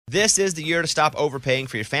This is the year to stop overpaying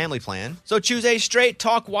for your family plan. So choose a Straight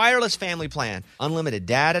Talk Wireless family plan. Unlimited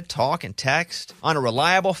data, talk, and text on a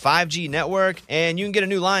reliable 5G network. And you can get a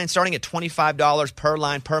new line starting at $25 per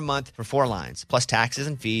line per month for 4 lines, plus taxes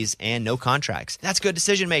and fees and no contracts. That's good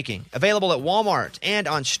decision making. Available at Walmart and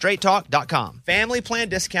on straighttalk.com. Family plan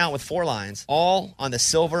discount with 4 lines, all on the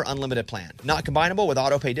Silver Unlimited plan. Not combinable with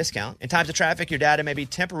auto pay discount. In times of traffic, your data may be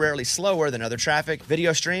temporarily slower than other traffic.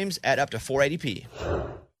 Video streams at up to 480p.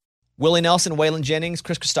 Willie Nelson, Waylon Jennings,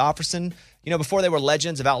 Chris Christopherson, before they were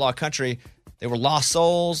legends of outlaw country, they were lost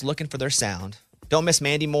souls looking for their sound. Don't miss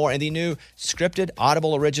Mandy Moore and the new scripted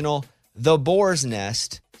Audible original, The Boar's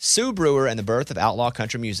Nest, Sue Brewer and the Birth of Outlaw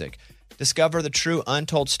Country Music. Discover the true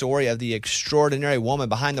untold story of the extraordinary woman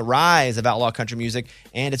behind the rise of outlaw country music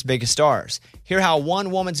and its biggest stars. Hear how one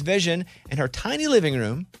woman's vision in her tiny living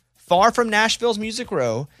room, far from Nashville's Music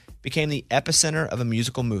Row, became the epicenter of a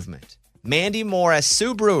musical movement. Mandy Moore as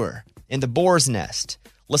Sue Brewer in The Boar's Nest.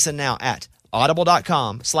 Listen now at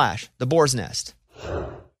audible.com/The Boar's Nest.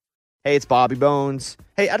 Hey, it's Bobby Bones.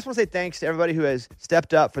 Hey, I just want to say thanks to everybody who has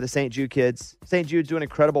stepped up for the St. Jude kids. St. Jude's doing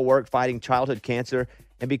incredible work fighting childhood cancer.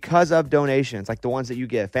 And because of donations like the ones that you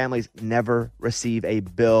give, families never receive a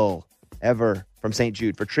bill ever from St.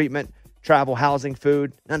 Jude for treatment, travel, housing,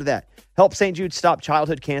 food, none of that. Help St. Jude stop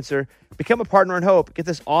childhood cancer. Become a partner in hope. Get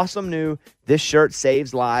this awesome new This Shirt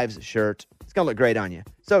Saves Lives shirt. It's going to look great on you.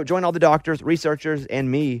 So join all the doctors, researchers,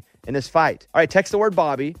 and me in this fight. All right, text the word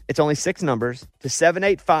Bobby. It's only 6 numbers to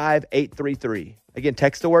 785-833. Again,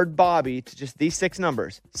 text the word Bobby to just these 6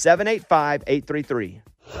 numbers, 785-833.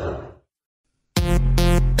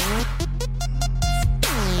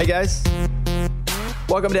 Hey, guys.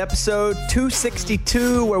 Welcome to episode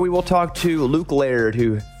 262, where we will talk to Luke Laird,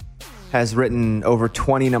 who has written over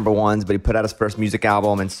 20 number ones, but he put out his first music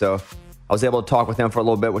album, and so I was able to talk with him for a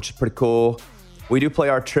little bit, which is pretty cool. We do play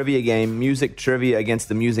our trivia game, Music Trivia Against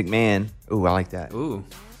the Music Man. Ooh, I like that. Ooh.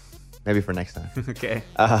 Maybe for next time. Okay.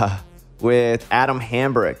 With Adam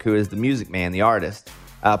Hambrick, who is the music man, the artist,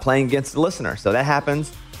 playing against the listener. So that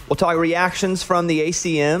happens. We'll talk reactions from the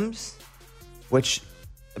ACMs, which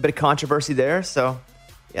a bit of controversy there. So,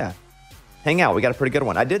 yeah, hang out. We got a pretty good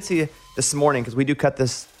one. I did see this morning, because we do cut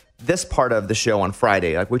this part of the show on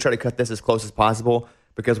Friday. Like, we try to cut this as close as possible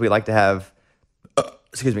because we like to have,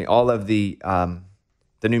 all of the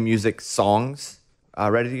new music songs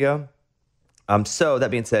ready to go. So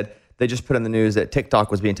that being said, they just put in the news that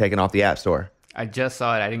TikTok was being taken off the App Store. I just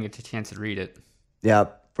saw it. I didn't get a chance to read it. Yeah,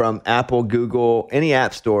 from Apple, Google, any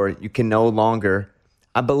app store, you can no longer,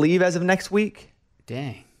 I believe as of next week.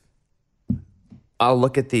 Dang. I'll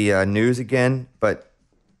look at the news again, but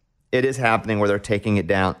it is happening where they're taking it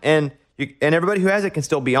down. And everybody who has it can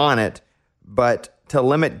still be on it, but to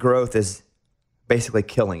limit growth is basically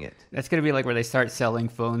killing it. That's going to be like where they start selling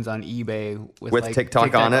phones on eBay with like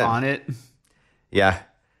TikTok on it. Yeah.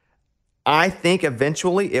 I think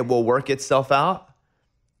eventually it will work itself out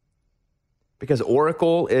because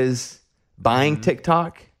Oracle is buying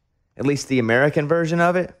TikTok, at least the American version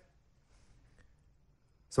of it.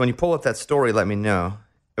 So when you pull up that story, let me know.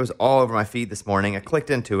 It was all over my feed this morning. I clicked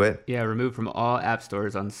into it. Yeah, removed from all app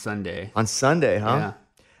stores on Sunday. On Sunday, huh? Yeah.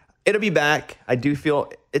 It'll be back. I do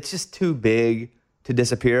feel it's just too big to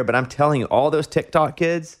disappear. But I'm telling you, all those TikTok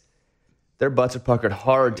kids, their butts are puckered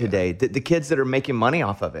hard today. The kids that are making money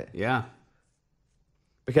off of it. Yeah.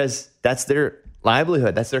 Because that's their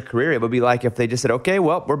livelihood. That's their career. It would be like if they just said, okay,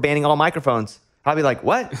 well, we're banning all microphones. I'd be like,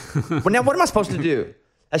 what? Well, now what am I supposed to do?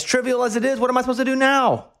 As trivial as it is, what am I supposed to do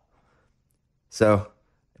now? So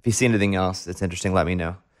if you see anything else that's interesting, let me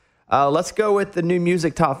know. Let's go with the new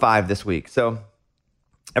music top 5 this week. So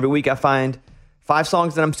every week I find 5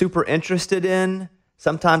 songs that I'm super interested in.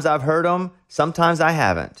 Sometimes I've heard them. Sometimes I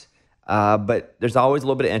haven't. But there's always a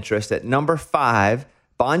little bit of interest. At number 5,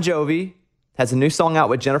 Bon Jovi has a new song out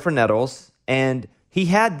with Jennifer Nettles. And he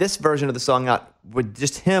had this version of the song out with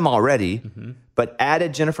just him already, but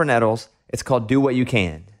added Jennifer Nettles. It's called Do What You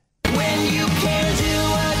Can. When you can do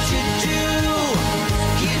what you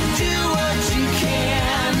do what you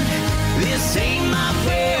can. This ain't my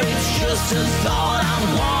prayer, it's just a thought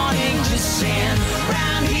I'm wanting to send.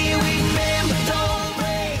 Round here we've been, but don't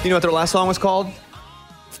break. You know what their last song was called?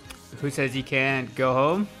 Who Says You Can't Go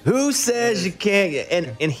Home? Who Says You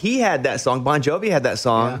Can't? And he had that song. Bon Jovi had that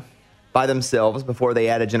song by themselves before they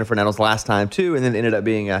added Jennifer Nettles last time too, and then it ended up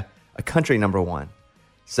being a country number 1.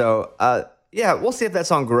 So yeah, we'll see if that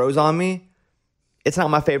song grows on me. It's not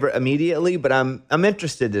my favorite immediately, but I'm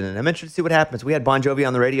interested in it. I'm interested to see what happens. We had Bon Jovi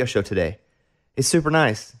on the radio show today. It's super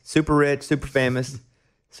nice, super rich, super famous,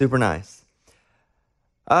 super nice.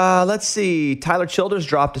 Let's see. Tyler Childers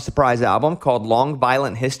dropped a surprise album called Long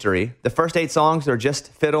Violent History. The first 8 songs are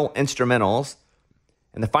just fiddle instrumentals.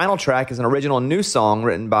 And the final track is an original new song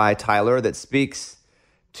written by Tyler that speaks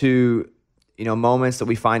to, moments that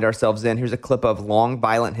we find ourselves in. Here's a clip of Long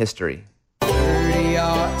Violent History.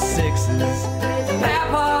 30-06s,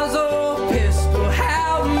 Papa's old pistol,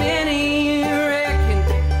 how many you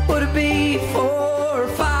reckon? Would it be 4 or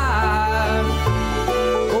 5?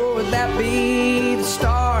 Or would that be the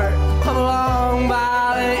start of a long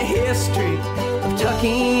violent history of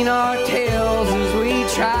tucking our tails as we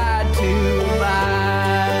tried to abide?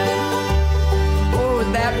 Or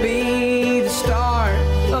would that be the start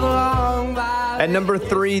of a long violent... At number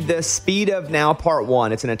 3, The Speed of Now Part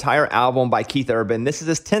 1. It's an entire album by Keith Urban. This is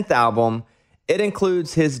his 10th album. It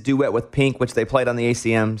includes his duet with Pink, which they played on the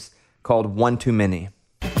ACMs, called One Too Many.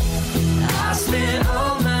 I spent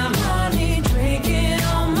all my money drinking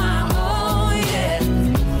on my own, yeah.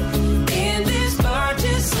 In this bar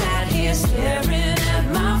just sat here staring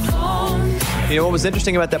at my phone. What was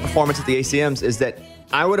interesting about that performance at the ACMs is that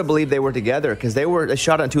I would have believed they were together because they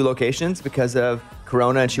shot on 2 locations because of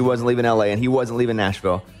Corona, and she wasn't leaving LA and he wasn't leaving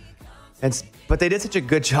Nashville. But they did such a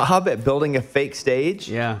good job at building a fake stage.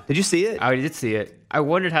 Yeah. Did you see it? I did see it. I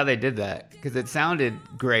wondered how they did that because it sounded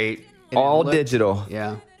great. and All it looked- digital.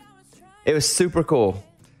 Yeah. It was super cool.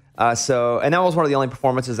 And that was one of the only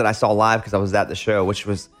performances that I saw live because I was at the show, which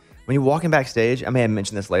was when you're walking backstage. I may have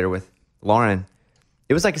mentioned this later with Lauren.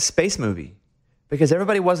 It was like a space movie because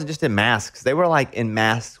everybody wasn't just in masks. They were like in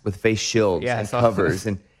masks with face shields Yeah, I and saw covers.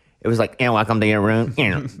 And it was like, welcome to your room.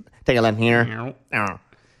 Take a left here.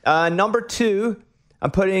 Number 2,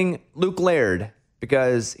 I'm putting Luke Laird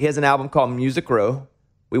because he has an album called Music Row.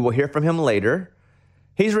 We will hear from him later.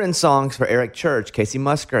 He's written songs for Eric Church, Casey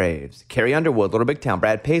Musgraves, Carrie Underwood, Little Big Town,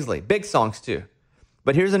 Brad Paisley. Big songs too.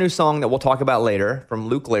 But here's a new song that we'll talk about later from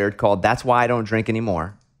Luke Laird called That's Why I Don't Drink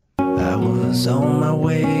Anymore. I was on my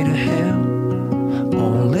way to hell,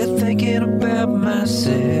 only thinking about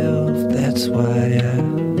myself. That's why I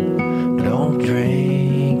don't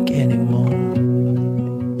drink anymore.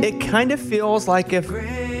 It kind of feels like if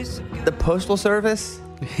the Postal Service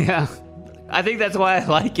Yeah. I think that's why I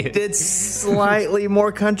like it. did slightly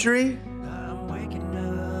more country.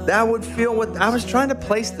 That would feel what I was trying to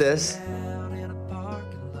place this.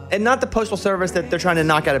 And not the Postal Service that they're trying to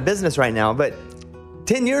knock out of business right now, but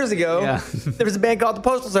 10 years ago, Yeah. there was a band called the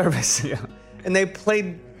Postal Service. Yeah. And they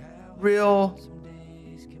played real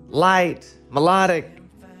light, melodic.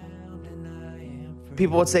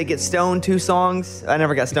 People would say get stoned 2 songs. I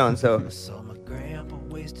never got stoned, so.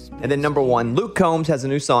 And then number 1, Luke Combs has a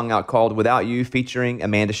new song out called Without You featuring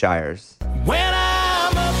Amanda Shires. When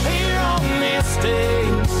I'm up here on this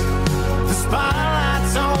stage, the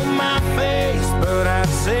spotlight's on my face, but I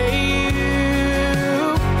say you.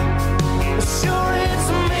 Sure, it's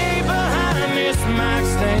me behind this mic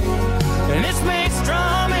stand, and it's me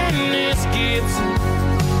strumming this Gibson.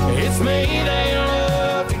 It's me they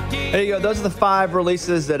love to get. There you go. Those are the 5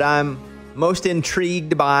 releases that I'm most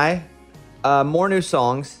intrigued by. More new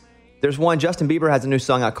songs. There's one, Justin Bieber has a new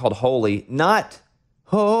song out called Holy. Not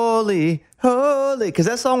Holy, Holy, because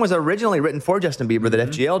that song was originally written for Justin Bieber that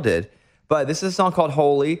FGL did. But this is a song called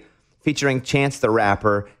Holy featuring Chance the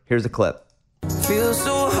Rapper. Here's a clip. Feel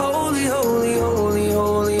so holy, holy, holy,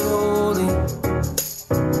 holy, holy.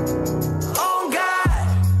 Oh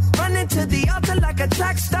God, running to the altar like a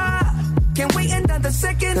track star. Can't wait another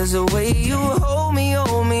second. Cause the way you hold me,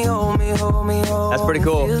 hold me, hold me, hold me, hold me. That's pretty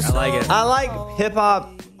cool. Feel so I like it. I like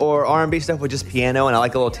hip-hop or R&B stuff with just piano, and I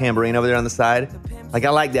like a little tambourine over there on the side. Like, I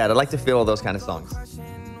like that. I like the feel of those kind of songs.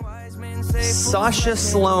 Sasha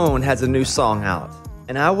Sloan has a new song out.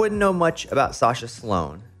 And I wouldn't know much about Sasha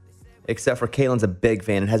Sloan, except for Kaylin's a big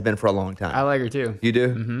fan and has been for a long time. I like her too. You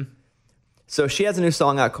do? Mm-hmm. So she has a new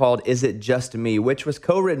song out called Is It Just Me, which was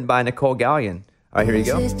co-written by Nicole Gallion. All right, here you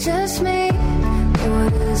go. Is it just me, or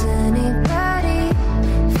does anybody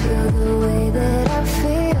feel the way that I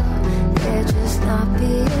feel? They're just not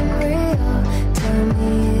being real. Tell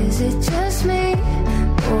me, is it just me,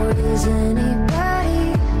 or is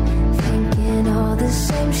anybody thinking all the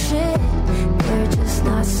same shit? They're just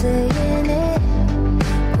not saying it,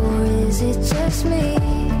 or is it just me?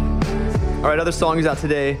 All right, other songs out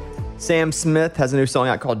today. Sam Smith has a new song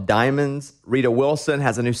out called Diamonds. Rita Wilson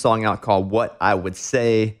has a new song out called What I Would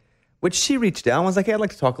Say, which she reached out and was like, hey, I'd like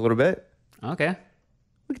to talk a little bit. Okay.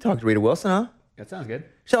 We could talk to Rita Wilson, huh? That sounds good.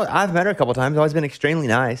 So I've met her a couple times. Always been extremely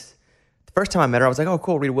nice. The first time I met her, I was like, oh,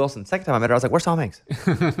 cool, Rita Wilson. Second time I met her, I was like, where's Tom Hanks?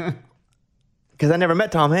 Because I never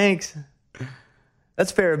met Tom Hanks.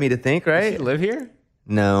 That's fair of me to think, Does right? she live here?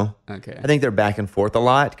 No. Okay. I think they're back and forth a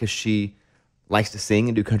lot because she likes to sing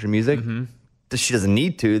and do country music. She doesn't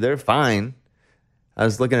need to. They're fine. I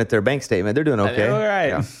was looking at their bank statement. They're doing okay. They're all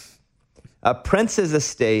right. Yeah. Prince's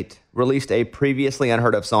estate released a previously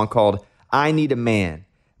unheard of song called I Need a Man.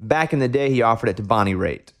 Back in the day, he offered it to Bonnie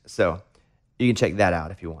Raitt. So you can check that out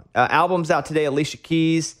if you want. Albums out today. Alicia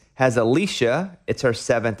Keys has Alicia. It's her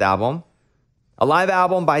 7th album. A live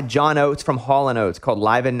album by John Oates from Hall & Oates called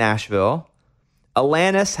Live in Nashville.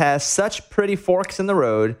 Alanis has Such Pretty Forks in the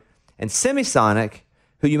Road. And Semisonic,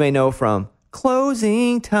 who you may know from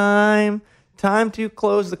Closing Time. Time to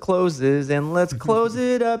close the closes and let's close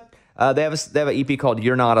it up. They have an EP called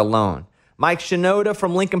You're Not Alone. Mike Shinoda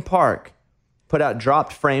from Linkin Park put out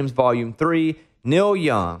Dropped Frames Volume 3. Neil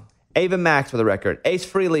Young, Ava Max for the record. Ace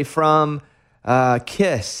Frehley from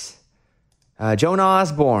Kiss. Joan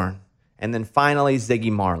Osborne. And then finally,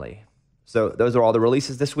 Ziggy Marley. So those are all the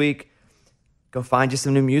releases this week. Go find you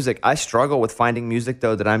some new music. I struggle with finding music,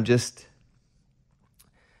 though, that I'm just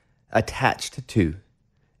attached to.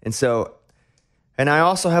 And I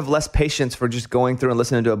also have less patience for just going through and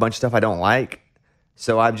listening to a bunch of stuff I don't like.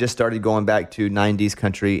 So I've just started going back to 90s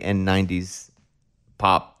country and 90s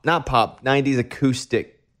pop. Not pop, 90s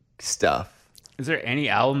acoustic stuff. Is there any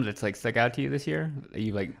album that's like stuck out to you this year that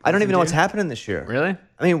you like? I don't even know what's listened happening this year. to? Really?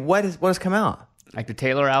 I mean, what has come out? Like the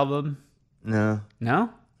Taylor album? No. No?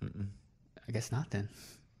 I guess not then.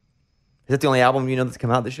 Is that the only album you know that's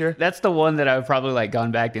come out this year? That's the one that I've probably like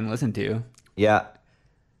gone back and listened to. Yeah.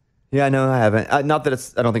 Yeah, no, I haven't. Not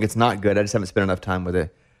that I don't think it's not good. I just haven't spent enough time with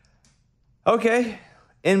it. Okay.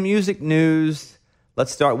 In music news,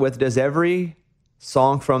 let's start with, does every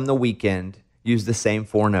song from The Weeknd use the same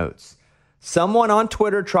 4 notes? Someone on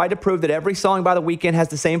Twitter tried to prove that every song by The Weeknd has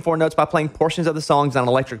the same 4 notes by playing portions of the songs on an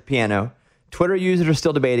electric piano. Twitter users are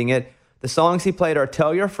still debating it. The songs he played are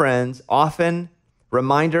Tell Your Friends, Often,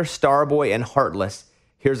 Reminder, Starboy, and Heartless.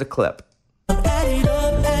 Here's a clip. Add it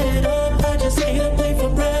up, I just ate a plate for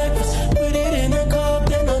breakfast. Put it in a cup,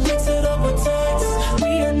 then I mix it up with Texas.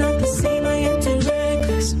 We are not the same, I am too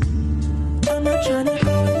reckless. I'm not trying to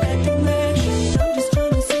go in that direction. I'm just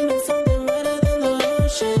trying to cement something better than the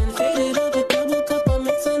ocean. Faded up a double cup, I'm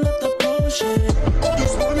mixing up the potion. All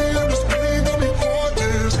this money and this pain got me hard.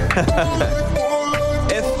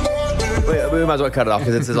 We might as well cut it off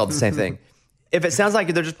because this is all the same thing. If it sounds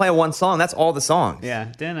like they're just playing one song, that's all the songs.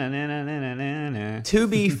 Yeah. To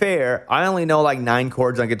be fair, I only know like 9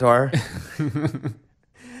 chords on guitar.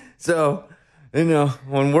 So,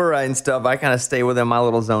 when we're writing stuff, I kind of stay within my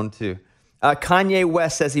little zone too. Kanye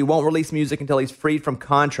West says he won't release music until he's freed from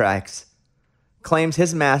contracts. Claims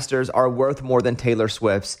his masters are worth more than Taylor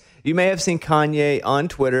Swift's. You may have seen Kanye on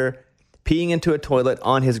Twitter peeing into a toilet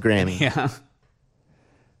on his Grammy. Yeah.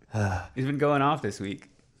 He's been going off this week.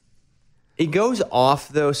 He goes off,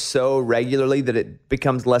 though, so regularly that it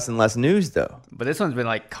becomes less and less news, though. But this one's been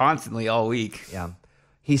like constantly all week. Yeah.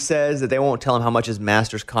 He says that they won't tell him how much his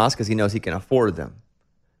masters cost because he knows he can afford them.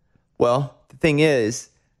 Well, the thing is,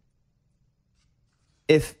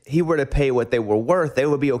 if he were to pay what they were worth, they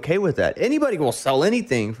would be okay with that. Anybody will sell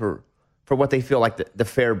anything for what they feel like the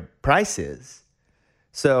fair price is.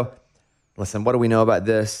 So, listen, what do we know about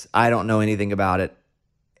this? I don't know anything about it.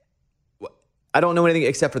 I don't know anything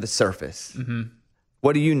except for the surface. Mm-hmm.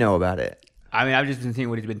 What do you know about it? I mean, I've just been seeing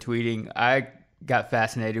what he's been tweeting. I got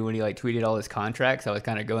fascinated when he like tweeted all his contracts. I was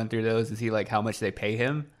kind of going through those to see like how much they pay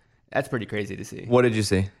him. That's pretty crazy to see. What did you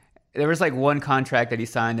see? There was like one contract that he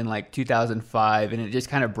signed in like 2005, and it just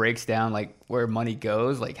kind of breaks down like where money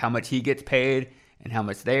goes, like how much he gets paid and how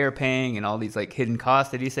much they are paying, and all these like hidden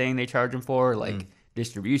costs that he's saying they charge him for, like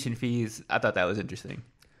distribution fees. I thought that was interesting.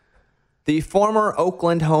 The former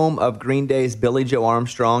Oakland home of Green Day's Billie Joe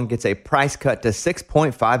Armstrong gets a price cut to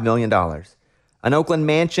 $6.5 million. An Oakland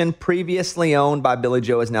mansion previously owned by Billie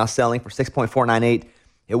Joe is now selling for $6.498.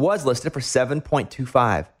 It was listed for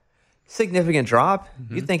 $7.25. Significant drop.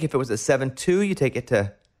 Mm-hmm. You'd think if it was a 7.2, you take it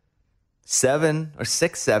to 7 or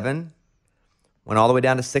 6.7. Went all the way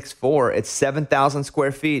down to 6.4. It's 7,000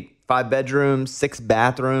 square feet, 5 bedrooms, 6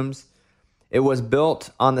 bathrooms. It was built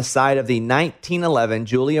on the site of the 1911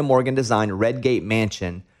 Julia Morgan designed Redgate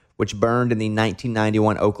Mansion, which burned in the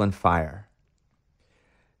 1991 Oakland fire.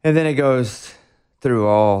 And then it goes through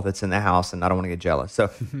all that's in the house, and I don't want to get jealous. So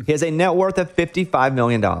he has a net worth of $55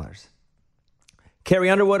 million. Carrie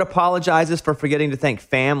Underwood apologizes for forgetting to thank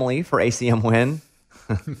family for ACM win.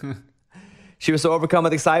 She was so overcome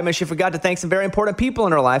with excitement, she forgot to thank some very important people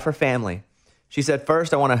in her life, her family. She said,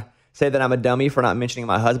 first, I want to say that I'm a dummy for not mentioning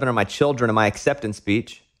my husband or my children in my acceptance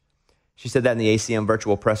speech. She said that in the ACM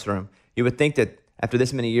virtual press room. You would think that after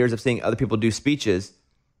this many years of seeing other people do speeches,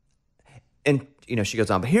 and she goes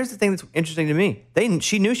on. But here's the thing that's interesting to me.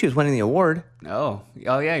 She knew she was winning the award. Oh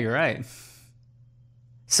yeah, you're right.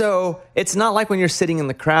 So it's not like when you're sitting in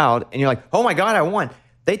the crowd and you're like, oh my God, I won.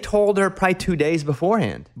 They told her probably 2 days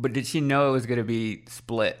beforehand. But did she know it was going to be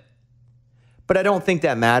split? But I don't think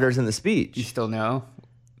that matters in the speech. You still know?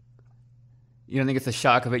 You don't think it's a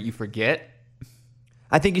shock of it you forget?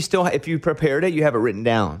 I think you still, if you prepared it, you have it written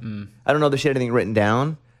down. I don't know if she had anything written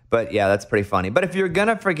down, but yeah, that's pretty funny. But if you're going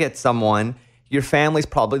to forget someone, your family's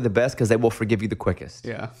probably the best because they will forgive you the quickest.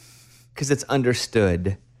 Yeah. Because it's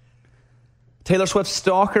understood. Taylor Swift's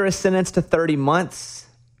stalker is sentenced to 30 months.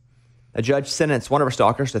 A judge sentenced one of her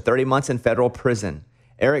stalkers to 30 months in federal prison.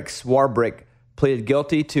 Eric Swarbrick pleaded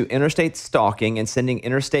guilty to interstate stalking and sending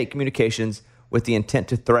interstate communications with the intent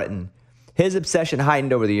to threaten. His obsession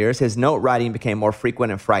heightened over the years. His note writing became more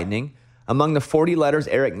frequent and frightening. Among the 40 letters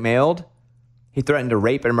Eric mailed, he threatened to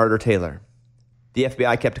rape and murder Taylor. The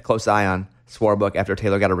FBI kept a close eye on Swarbrick after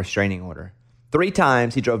Taylor got a restraining order. 3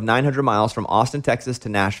 times he drove 900 miles from Austin, Texas to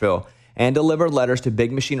Nashville and delivered letters to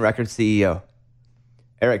Big Machine Records CEO.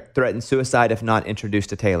 Eric threatened suicide if not introduced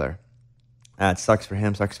to Taylor. It sucks for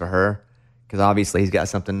him, sucks for her, because obviously he's got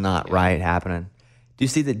something not right happening. Do you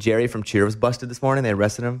see that Jerry from Cheer was busted this morning? They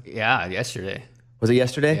arrested him? Yeah, yesterday. Was it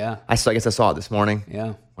yesterday? Yeah. I guess I saw it this morning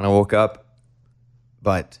Yeah. when I woke up.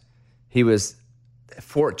 But he was,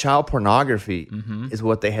 for child pornography is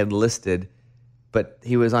what they had listed. But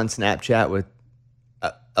he was on Snapchat with,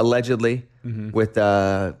 allegedly, with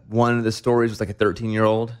one of the stories was like a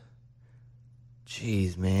 13-year-old.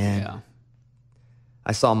 Jeez, man. Yeah.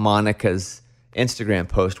 I saw Monica's Instagram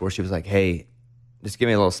post where she was like, hey, just give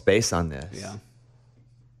me a little space on this. Yeah.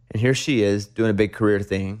 And here she is doing a big career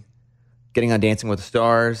thing, getting on Dancing with the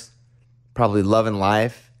Stars, probably loving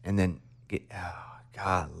life, and then,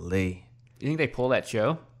 golly. You think they pull that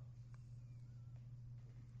show?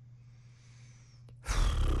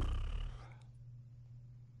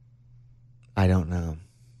 I don't know.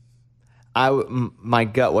 My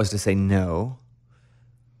gut was to say no.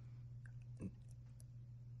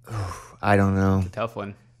 I don't know. Tough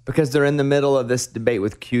one. Because they're in the middle of this debate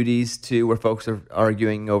with cuties, too, where folks are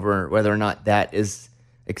arguing over whether or not that is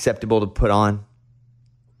acceptable to put on.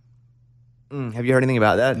 Have you heard anything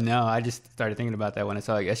about that? No, I just started thinking about that when I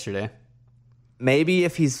saw it yesterday. Maybe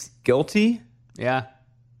if he's guilty, Yeah.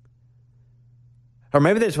 or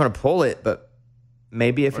maybe they just want to pull it, but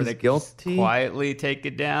maybe if Or he's they just guilty, quietly take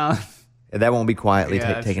it down. that won't be quietly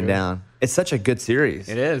Yeah, that's taken true. down. It's such a good series.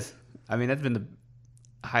 It is. I mean, that's been the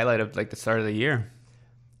highlight of like the start of the year.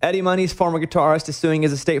 Eddie Money's former guitarist is suing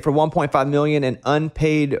his estate for $1.5 million in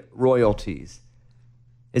unpaid royalties.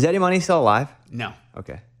 Is Eddie Money still alive? No.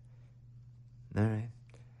 Okay. All right.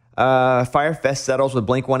 Firefest settles with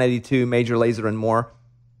Blink-182, Major Lazer, and more.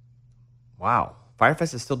 Wow.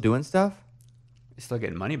 Firefest is still doing stuff? You're still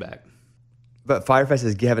getting money back. But Firefest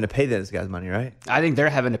is having to pay those guys money, right? I think they're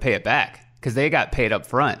having to pay it back because they got paid up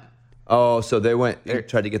front. Oh, so they went and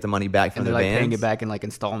tried to get the money back from And the they're like bands? paying it back in like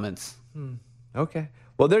installments. Okay.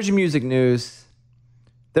 Well, there's your music news.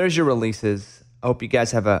 There's your releases. I hope you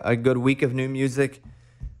guys have a good week of new music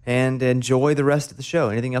and enjoy the rest of the show.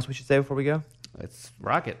 Anything else we should say before we go? Let's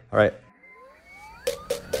rock it. All right.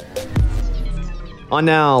 On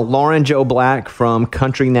now, Lauren Joe Black from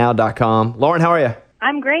countrynow.com. Lauren, how are you?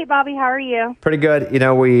 I'm great, Bobby. How are you? Pretty good. You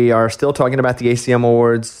know, we are still talking about the ACM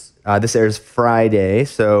Awards. This airs Friday,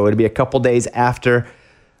 so it'll be a couple days after.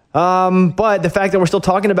 But the fact that we're still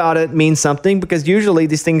talking about it means something because usually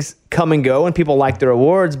these things come and go and people like their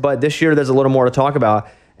awards, but this year there's a little more to talk about.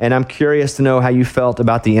 And I'm curious to know how you felt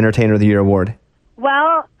about the Entertainer of the Year award.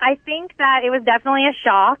 Well, I think that it was definitely a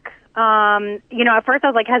shock. At first I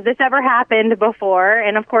was like, has this ever happened before?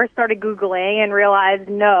 And of course started Googling and realized,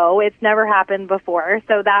 no, it's never happened before.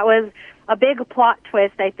 So that was a big plot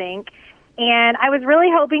twist, I think. And I was really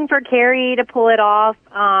hoping for Carrie to pull it off.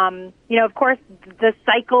 Of course, the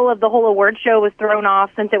cycle of the whole award show was thrown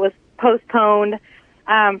off since it was postponed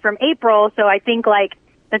from April. So I think,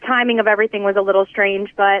 the timing of everything was a little strange.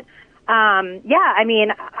 But, I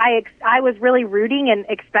was really rooting and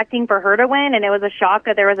expecting for her to win, and it was a shock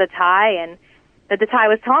that there was a tie and that the tie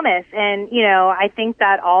was Thomas. And, I think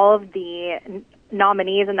that all of the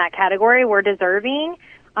nominees in that category were deserving.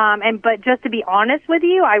 But just to be honest with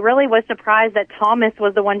you, I really was surprised that Thomas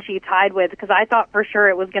was the one she tied with because I thought for sure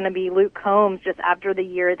it was going to be Luke Combs just after the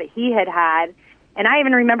year that he had had. And I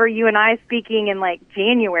even remember you and I speaking in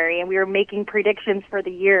January and we were making predictions for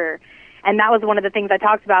the year. And that was one of the things I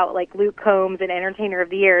talked about, Luke Combs and Entertainer of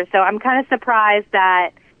the Year. So I'm kind of surprised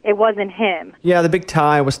that it wasn't him. Yeah, the big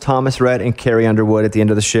tie was Thomas Rhett and Carrie Underwood at the end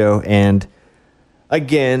of the show. And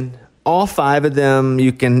again, all 5 of them,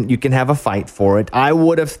 you can have a fight for it. I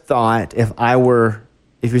would have thought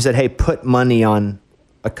if you said, hey, put money on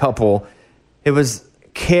a couple, it was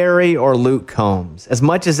Carrie or Luke Combs. As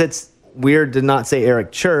much as it's weird to not say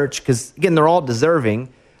Eric Church, because again, they're all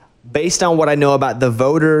deserving based on what I know about the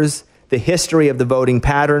voters, the history of the voting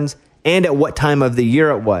patterns, and at what time of the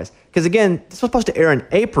year it was. Because again, this was supposed to air in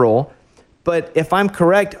April, but if I'm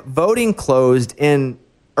correct, voting closed in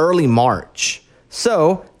early March.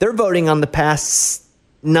 So they're voting on the past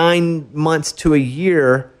 9 months to a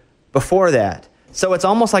year before that. So it's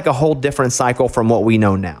almost like a whole different cycle from what we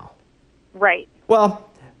know now. Right. Well,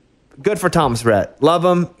 good for Thomas Rhett. Love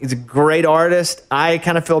him. He's a great artist. I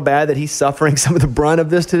kind of feel bad that he's suffering some of the brunt of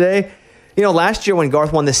this today. You know, last year when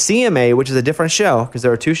Garth won the CMA, which is a different show because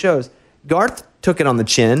there are 2 shows, Garth took it on the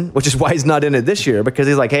chin, which is why he's not in it this year, because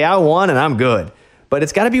he's like, hey, I won and I'm good. But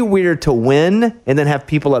it's got to be weird to win and then have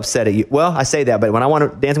people upset at you. Well, I say that, but when I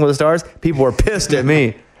won Dancing with the Stars, people were pissed at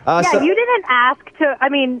me. You didn't ask to, I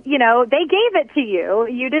mean, you know, they gave it to you.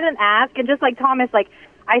 You didn't ask. And just like Thomas, like,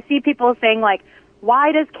 I see people saying, like,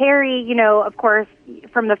 why does Carrie, you know, of course,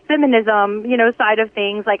 from the feminism, you know, side of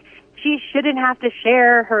things, like, she shouldn't have to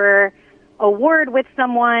share her award with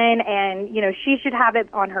someone and, you know, she should have it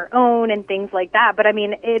on her own and things like that. But I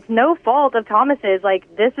mean, it's no fault of Thomas's.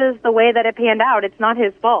 Like, this is the way that it panned out. It's not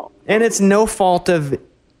his fault. And it's no fault of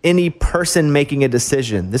any person making a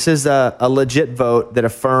decision. This is a legit vote that a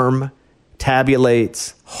firm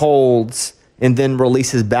tabulates, holds, and then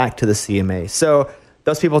releases back to the CMA. So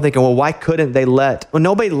those people thinking, well, why couldn't they well,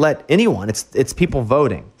 nobody let anyone. It's people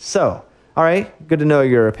voting. So, all right, good to know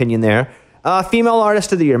your opinion there. Female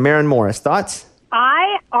Artist of the Year, Maren Morris. Thoughts?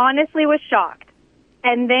 I honestly was shocked.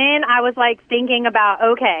 And then I was like thinking about,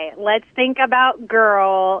 okay, let's think about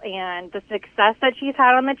Girl and the success that she's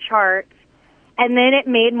had on the charts. And then it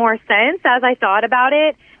made more sense as I thought about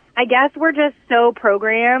it. I guess we're just so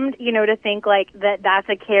programmed, you know, to think like that's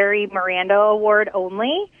a Carrie Miranda award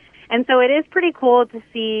only. And so it is pretty cool to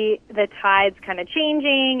see the tides kind of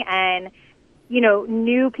changing and, you know,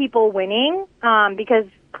 new people winning, because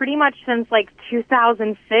pretty much since like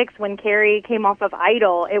 2006 when Carrie came off of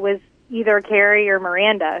Idol, it was either Carrie or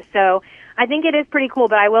Miranda. So I think it is pretty cool,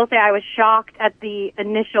 but I will say I was shocked at the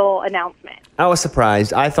initial announcement. I was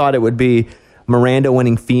surprised. I thought it would be Miranda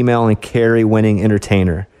winning female and Carrie winning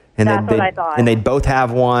entertainer. And that's what I thought. And they'd both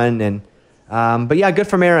have one. And but yeah, good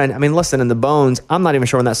for Maren. I mean, listen, in the Bones, I'm not even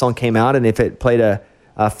sure when that song came out and if it played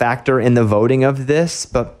a factor in the voting of this,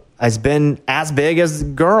 but has been as big as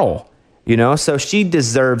Girl, you know? So she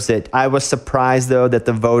deserves it. I was surprised, though, that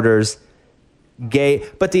the voters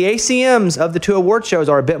gave... But the ACMs of the 2 award shows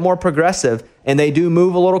are a bit more progressive, and they do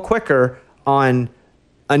move a little quicker on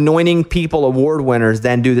anointing people award winners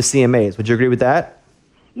than do the CMAs. Would you agree with that?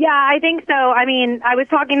 Yeah, I think so. I mean, I was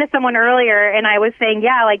talking to someone earlier, and I was saying,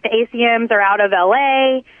 yeah, like the ACMs are out of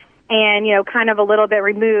L.A., and, you know, kind of a little bit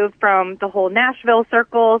removed from the whole Nashville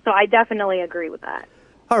circle, so I definitely agree with that.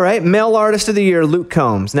 All right, Male Artist of the Year, Luke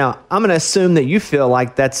Combs. Now, I'm going to assume that you feel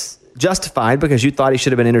like that's justified because you thought he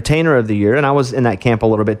should have been Entertainer of the Year, and I was in that camp a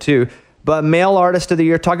little bit too. But Male Artist of the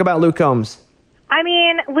Year, talk about Luke Combs. I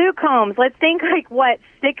mean, Luke Combs, let's think like,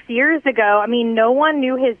 6 years ago? I mean, no one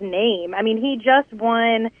knew his name. I mean, he just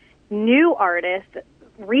won New Artist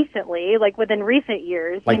recently, like within recent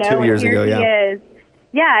years. Like, you know? 2 years ago, yeah. He is.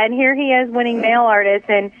 Yeah, and here he is winning Male Artist.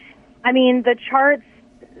 And, I mean, the charts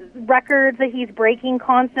records that he's breaking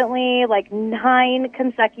constantly, like 9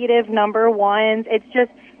 consecutive number ones.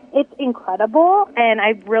 It's incredible, and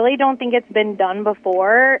I really don't think it's been done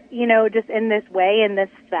before, you know, just in this way, in this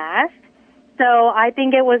fast. So I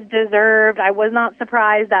think it was deserved. I was not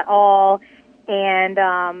surprised at all,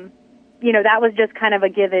 and, you know, that was just kind of a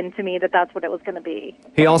given to me that that's what it was going to be.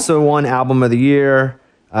 He also won Album of the Year.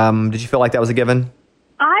 Did you feel like that was a given?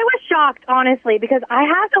 I was shocked, honestly, because I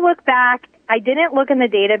have to look back. I didn't look in the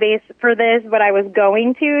database for this, but I was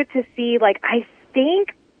going to see, like, I think,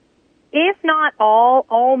 if not all,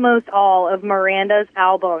 almost all of Miranda's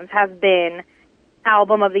albums have been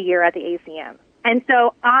Album of the Year at the ACM. And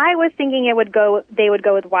so I was thinking they would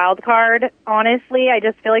go with Wild Card, honestly. I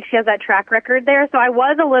just feel like she has that track record there, so I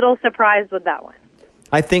was a little surprised with that one.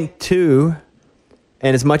 I think, too,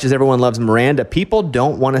 and as much as everyone loves Miranda, people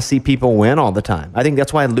don't want to see people win all the time. I think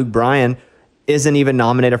that's why Luke Bryan isn't even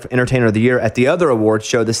nominated for Entertainer of the Year at the other awards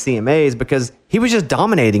show, the CMAs, because he was just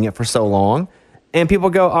dominating it for so long. And people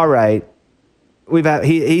go, all right,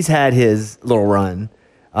 he's had his little run.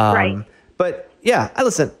 Right. But, yeah,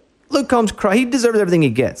 listen, Luke Combs, he deserves everything he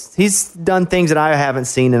gets. He's done things that I haven't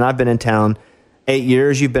seen, and I've been in town 8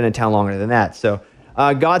 years. You've been in town longer than that. So,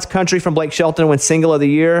 God's Country from Blake Shelton wins Single of the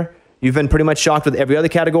Year. You've been pretty much shocked with every other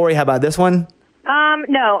category. How about this one?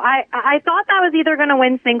 No, I thought that was either going to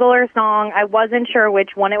win single or song. I wasn't sure which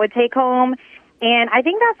one it would take home. And I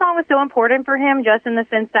think that song was so important for him just in the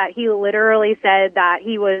sense that he literally said that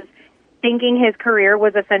he was thinking his career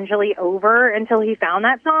was essentially over until he found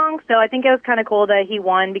that song. So I think it was kind of cool that he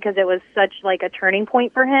won because it was such like a turning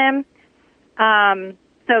point for him.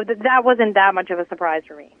 So that wasn't that much of a surprise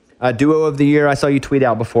for me. Duo of the year, I saw you tweet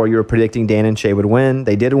out before you were predicting Dan and Shay would win.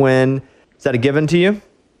 They did win. Is that a given to you?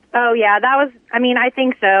 Oh, yeah, that was, I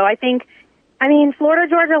think so. I mean, Florida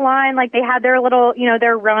Georgia Line, like, they had their little,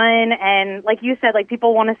 their run, and like you said, like,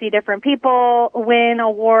 people want to see different people win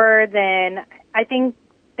awards, and I think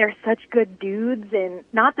they're such good dudes, and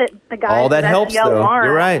not that the guys all that helps, though. aren't,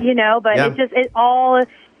 You're right. But Yeah.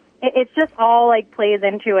 it's just all, like, plays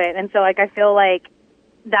into it, and so, like, I feel like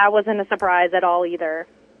that wasn't a surprise at all either.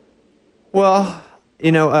 Well,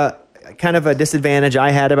 kind of a disadvantage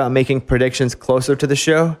I had about making predictions closer to the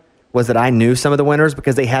show was that I knew some of the winners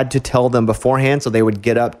because they had to tell them beforehand so they would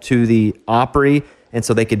get up to the Opry and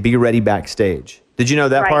so they could be ready backstage. Did you know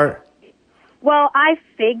that Right. part? Well, I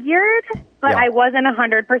figured, but Yeah. I wasn't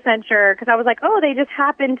 100% sure because I was like, oh, they just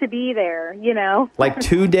happened to be there, Like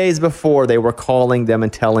 2 days before, they were calling them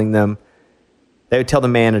and telling them, they would tell the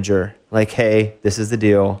manager, like, hey, this is the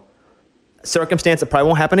deal. Circumstance that probably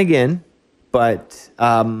won't happen again, but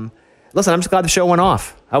listen, I'm just glad the show went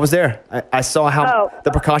off. I was there. I saw how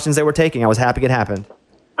the precautions they were taking. I was happy it happened.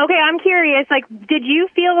 Okay, I'm curious, like, did you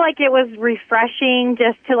feel like it was refreshing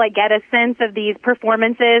just to, like, get a sense of these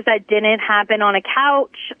performances that didn't happen on a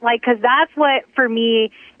couch? Like, because that's what, for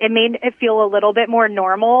me, it made it feel a little bit more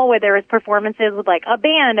normal, where there was performances with, like, a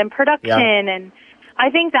band and production, and I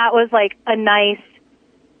think that was, like, a nice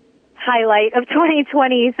highlight of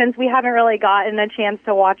 2020 since we haven't really gotten a chance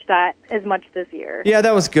to watch that as much this year. Yeah,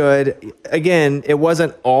 that was good. Again, it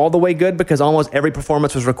wasn't all the way good because almost every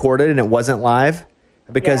performance was recorded and it wasn't live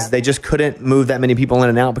because they just couldn't move that many people in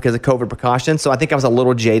and out because of COVID precautions. So I think I was a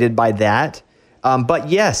little jaded by that. But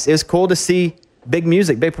yes, it was cool to see big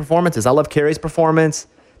music, big performances. I love Carrie's performance.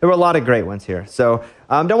 There were a lot of great ones here. So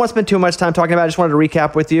don't want to spend too much time talking about it. I just wanted to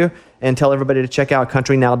recap with you and tell everybody to check out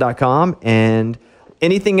countrynow.com. And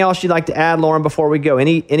anything else you'd like to add, Lauren, before we go?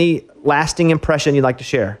 Any lasting impression you'd like to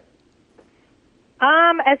share?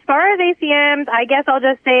 As far as ACMs, I guess I'll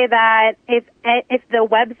just say that if the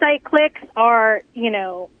website clicks are,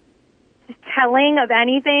 telling of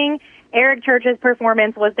anything, Eric Church's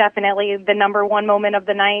performance was definitely the number one moment of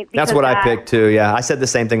the night. That's what I picked too, yeah. I said the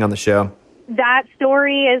same thing on the show. That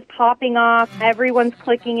story is popping off. Everyone's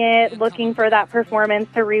clicking it, looking for that performance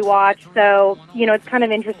to rewatch. So, it's kind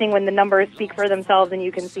of interesting when the numbers speak for themselves and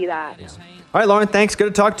you can see that. All right, Lauren, thanks.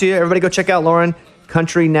 Good to talk to you. Everybody go check out Lauren,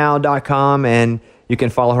 countrynow.com, and you can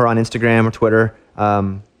follow her on Instagram or Twitter.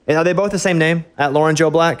 And are they both the same name, at Lauren Jo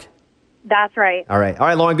Black? That's right. All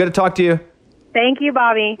right, Lauren, good to talk to you. Thank you,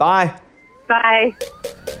 Bobby. Bye. Bye.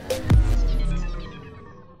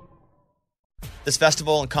 This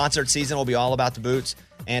festival and concert season will be all about the boots,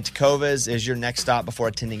 and Tecovas is your next stop before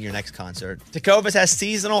attending your next concert. Tecovas has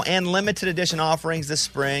seasonal and limited edition offerings this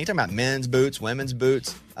spring. Talking about men's boots, women's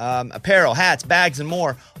boots, apparel, hats, bags, and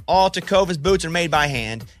more. All Tecovas boots are made by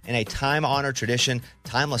hand in a time-honored tradition,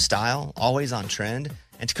 timeless style, always on trend.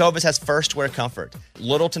 And Tecovas has first wear comfort,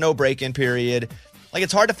 little to no break-in period. Like,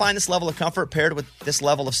 it's hard to find this level of comfort paired with this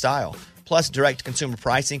level of style. Plus, direct-to-consumer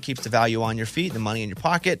pricing keeps the value on your feet, the money in your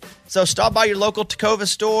pocket. So stop by your local Tecovas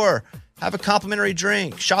store. Have a complimentary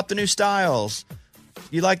drink. Shop the new styles.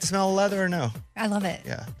 You like the smell of leather or no? I love it.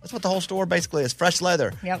 Yeah. That's what the whole store basically is. Fresh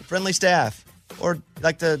leather. Yep. Friendly staff. Or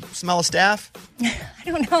like the smell of staff? I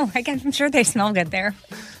don't know. I'm sure they smell good there.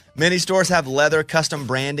 Many stores have leather custom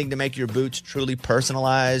branding to make your boots truly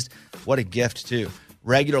personalized. What a gift, too.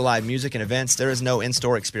 Regular live music and events. There is no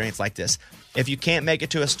in-store experience like this. If you can't make it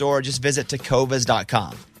to a store, just visit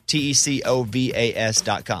Tecovas.com.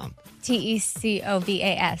 Tecovas.com.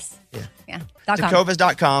 Tecovas. Yeah. .com.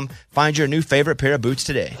 Tecovas.com. Find your new favorite pair of boots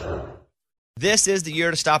today. This is the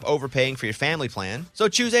year to stop overpaying for your family plan. So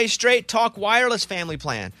choose a Straight Talk Wireless family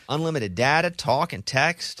plan. Unlimited data, talk, and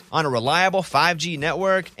text on a reliable 5G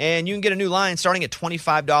network. And you can get a new line starting at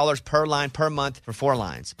 $25 per line per month for 4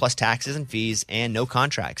 lines, plus taxes and fees and no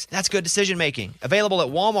contracts. That's good decision making. Available at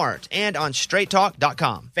Walmart and on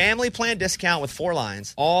straighttalk.com. Family plan discount with 4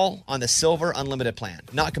 lines, all on the Silver Unlimited plan.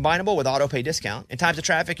 Not combinable with auto pay discount. In times of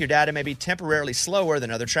traffic, your data may be temporarily slower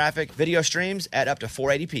than other traffic. Video streams at up to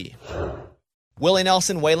 480p. Willie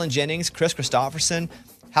Nelson, Waylon Jennings, Chris Christopherson.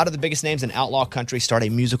 How did the biggest names in outlaw country start a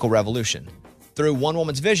musical revolution? Through one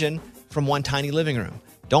woman's vision from one tiny living room.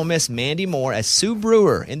 Don't miss Mandy Moore as Sue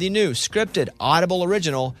Brewer in the new scripted Audible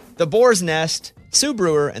original, The Boar's Nest, Sue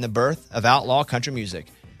Brewer and the Birth of Outlaw Country Music.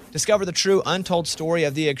 Discover the true untold story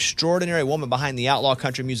of the extraordinary woman behind the outlaw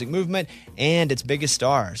country music movement and its biggest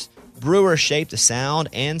stars. Brewer shaped the sound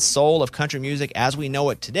and soul of country music as we know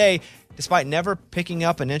it today, despite never picking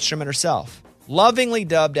up an instrument herself. Lovingly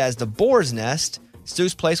dubbed as the Boar's Nest,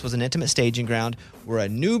 Sue's place was an intimate staging ground where a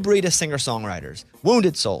new breed of singer-songwriters,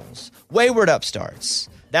 wounded souls, wayward upstarts,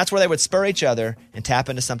 that's where they would spur each other and tap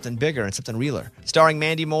into something bigger and something realer. Starring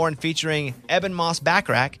Mandy Moore and featuring Eben Moss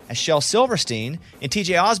Backrack as Shel Silverstein and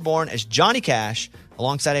TJ Osborne as Johnny Cash,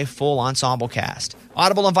 alongside a full ensemble cast.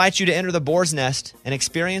 Audible invites you to enter the Boar's Nest and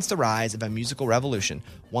experience the rise of a musical revolution.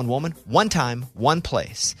 One woman, one time, one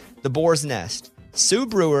place. The Boar's Nest, Sue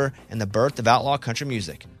Brewer, and the Birth of Outlaw Country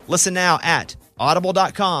Music. Listen now at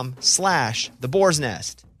audible.com/The Boar's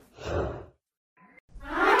Nest.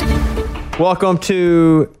 Welcome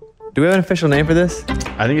to. Do we have an official name for this?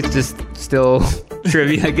 I think it's just still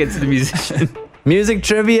trivia against the musician. Music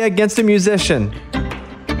trivia against a musician.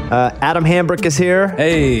 Adam Hambrick is here.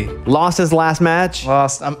 Hey, Lost his last match.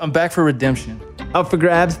 lost. I'm back for redemption. Up for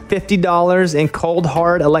grabs, $50 in cold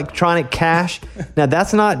hard electronic cash. Now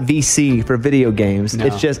that's not VC for video games. No.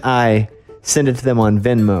 It's just I send it to them on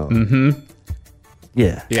Venmo. Mm-hmm.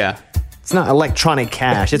 Yeah. Yeah. It's not electronic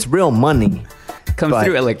cash. It's real money. Comes But-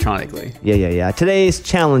 through electronically. Yeah. Today's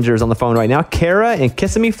challenger's on the phone right now. Kara in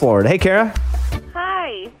Kissimmee, Florida. Hey, Kara.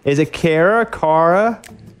 Hi, Is it Kara? Kara?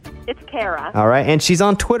 it's Kara. All right. And she's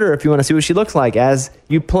on Twitter if you want to see what she looks like as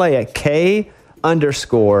you play at K_WASIE.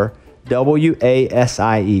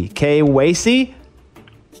 K Wasey?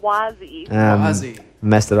 Wazzy. Ozzy.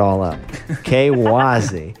 Messed it all up. K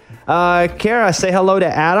Wazi. Kara, say hello to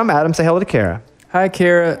Adam. Adam, say hello to Kara. Hi,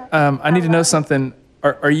 Kara. I need to know something.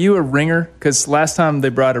 Are you a ringer? Because last time they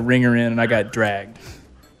brought a ringer in and I got dragged.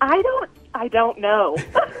 I don't know.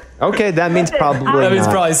 Okay, that means probably That means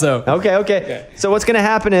not. probably so. Okay. So what's going to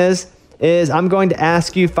happen is I'm going to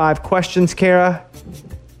ask you 5 questions, Kara.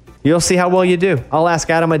 You'll see how well you do. I'll ask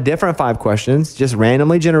Adam a different 5 questions, just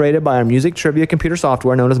randomly generated by our music trivia computer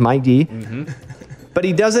software known as Mike D. Mm-hmm. But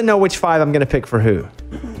he doesn't know which 5 I'm going to pick for who.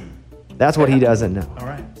 That's what he doesn't know. All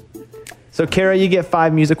right. So, Kara, you get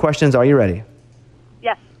 5 music questions. Are you ready?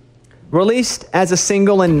 Yes. Released as a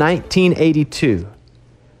single in 1982,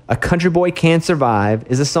 A Country Boy Can't Survive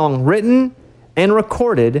is a song written and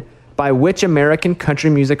recorded by which American country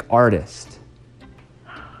music artist?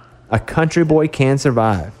 A Country Boy Can't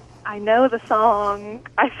Survive. I know the song.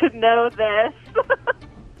 I should know this.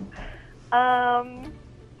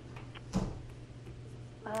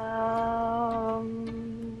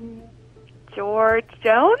 George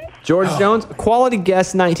Jones? George Jones, quality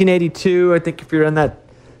guess, 1982. I think if you're in that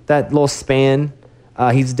little span,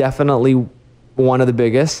 he's definitely one of the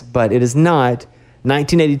biggest, but it is not.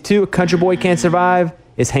 1982, A Country Boy Can't Survive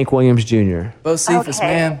is Hank Williams Jr. Bo Cephas, Okay.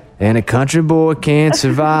 man. And a country boy can't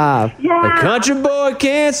survive. Yeah. A country boy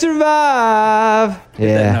can't survive.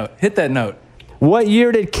 Yeah. Hit that note. What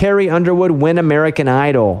year did Carrie Underwood win American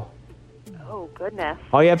Idol? Oh, goodness.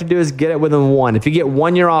 All you have to do is get it within 1. If you get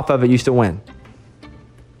 1 year off of it, you still win.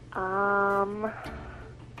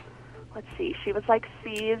 Let's see. She was like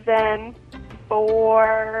season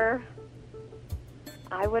 4.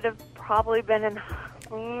 I would have probably been in.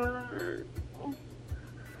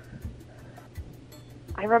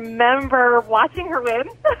 I remember watching her win.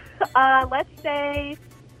 Let's say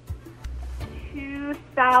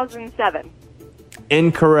 2007.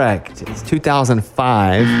 Incorrect. It's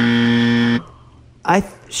 2005.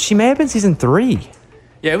 She may have been season 3.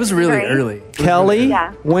 Yeah, it was really Great. early. It was Kelly really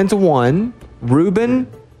Yeah. wins 1. Ruben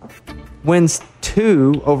wins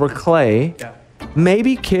 2 over Clay. Yeah.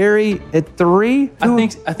 Maybe Carrie at 3.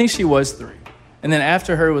 I think she was 3. And then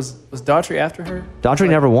after her was Daughtry after her? Daughtry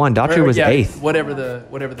never won. Daughtry Or- was yeah, 8th. Whatever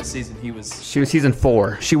the season he was. She was season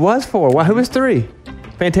 4. She was 4. Why? Who was 3?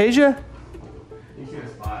 Fantasia?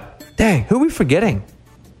 Dang, who are we forgetting?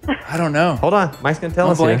 I don't know. Hold on. Mike's going to tell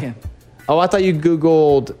I'm us here. blanking. Oh, I thought you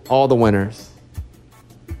Googled all the winners.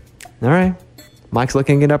 All right. Mike's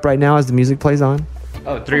looking it up right now as the music plays on.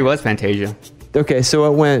 Oh, 3 was Fantasia. Okay,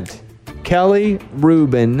 so it went Kelly,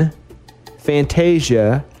 Ruben,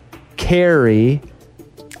 Fantasia, Carrie.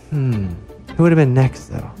 Who would have been next,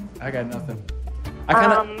 though? I got nothing. I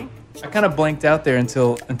kind of blanked out there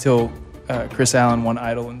until Chris Allen won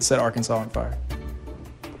Idol and set Arkansas on fire.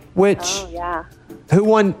 Which, Oh, yeah. who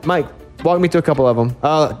won? Mike, walk me through a couple of them.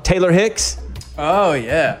 Taylor Hicks. Oh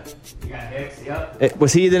yeah.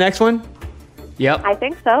 Was he the next one? Yep. I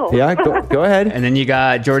think so. Yeah, go ahead. And then you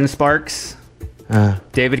got Jordan Sparks,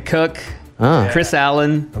 David Cook, Ah, Chris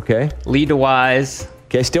Allen, okay. Lee DeWise,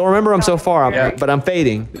 Okay, still remember them so far, Yeah. but I'm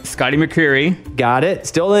fading. Scotty McCreery, Got it.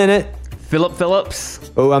 Still in it. Philip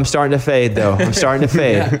Phillips, Oh, I'm starting to fade, though. I'm starting to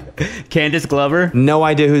fade. Candace Glover, No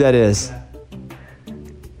idea who that is.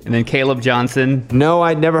 and then Caleb Johnson, No,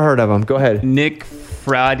 I'd never heard of him. Go ahead. Nick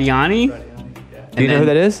Fradiani. Do you know who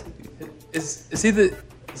that is? Is he the?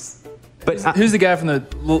 But Who's the guy from the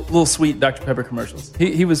little sweet Dr Pepper commercials?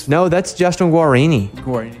 He was. no, that's Justin Guarini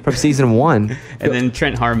Gory. from season 1. And then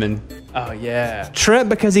Trent Harmon. Oh yeah. Trent,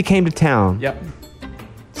 because he came to town. Yep.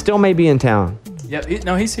 Still may be in town. Yep.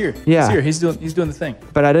 No, he's here. Yeah. He's here. He's doing the thing.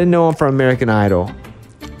 But I didn't know him from American Idol.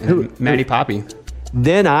 Who? Maddie Poppy.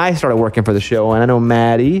 Then I started working for the show, and I know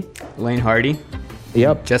Maddie. Lane Hardy.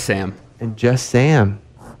 Yep. Just Sam. And Just Sam.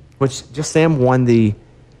 Which Just Sam won the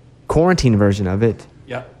quarantine version of it.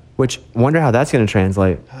 Yep. Which, wonder how that's going to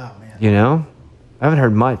translate. Oh man. You know? I haven't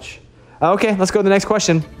heard much. Okay, let's go to the next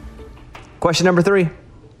question. Question number 3.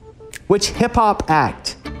 Which hip hop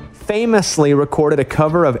act famously recorded a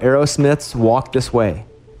cover of Aerosmith's Walk This Way?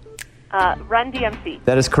 Run DMC.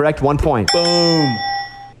 That is correct. 1 point. Boom.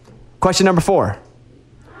 Question number 4.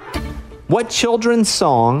 What children's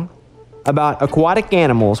song about aquatic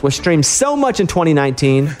animals was streamed so much in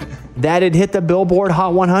 2019 that it hit the Billboard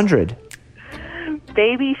Hot 100?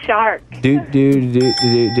 Baby Shark. Do.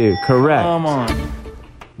 Correct. Come on.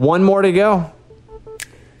 One more to go.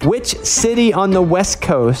 Which city on the West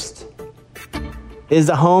Coast is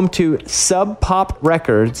the home to Sub Pop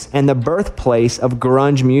Records and the birthplace of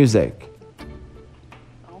grunge music?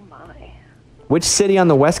 Oh my. Which city on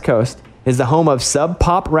the West Coast is the home of Sub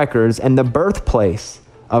Pop Records and the birthplace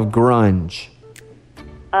of grunge?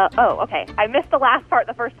 Oh, okay. I missed the last part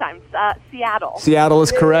the first time. Seattle. Seattle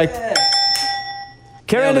is correct.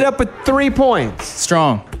 Kara ended up with 3 points.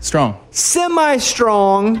 Strong.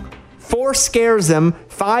 Semi-strong. 4 scares him.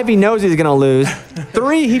 5, he knows he's going to lose.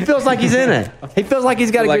 3, he feels like he's in it. He feels like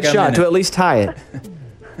he's got a Like good I'm shot in to it. at least tie it.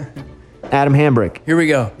 Adam Hambrick. Here we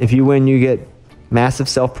go. If you win, you get massive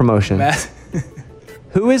self-promotion.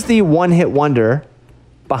 Who is the one-hit wonder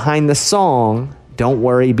behind the song Don't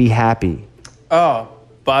Worry, Be Happy? Oh,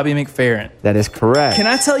 Bobby McFerrin. That is correct. Can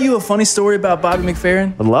I tell you a funny story about Bobby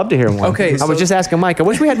McFerrin? I'd love to hear one. Okay, I so- was just asking Mike. I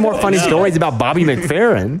wish we had more funny stories about Bobby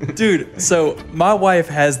McFerrin. Dude, so my wife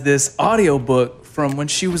has this audiobook from when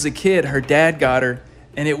she was a kid. Her dad got her,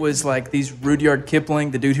 and it was like these Rudyard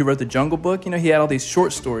Kipling, the dude who wrote the Jungle Book. You know, he had all these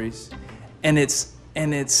short stories, and it's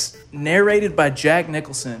narrated by Jack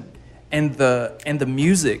Nicholson, and the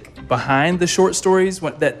music behind the short stories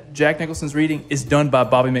that Jack Nicholson's reading is done by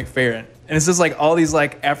Bobby McFerrin. And it's just like all these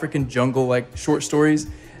like African jungle like short stories,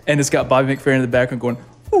 and it's got Bobby McFerrin in the background going,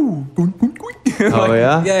 ooh, Oh,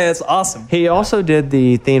 yeah? Yeah, it's awesome. He also did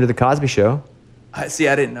the theme to The Cosby Show. I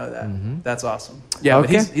didn't know that. That's awesome. Yeah,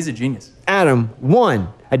 Okay. but he's a genius. Adam, 1.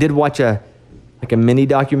 I did watch a mini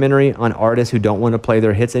documentary on artists who don't want to play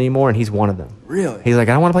their hits anymore, and he's one of them. Really? He's like,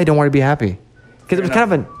 I don't want to play Don't Worry, Be Happy. Because it was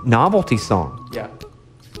kind of a novelty song. Yeah.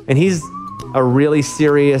 And he's a really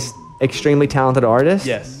serious, extremely talented artist.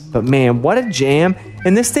 Yes. But man, what a jam.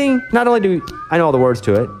 And this thing, not only do I know all the words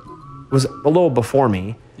to it, was a little before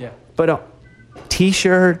me, Yeah. but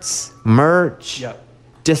t-shirts, merch, Yeah.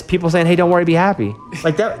 just people saying, hey, don't worry, be happy.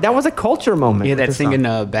 Like that was a culture moment. Yeah, with that this singing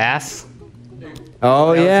song. Bass.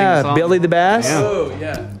 Oh, that was yeah, singing song. Billy the Bass. Yeah. Oh,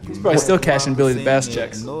 yeah. He's probably still cashing Billy the Bass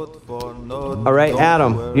checks. All right,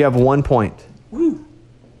 Adam, you have 1 point.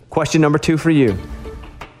 Question number 2 for you.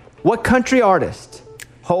 What country artist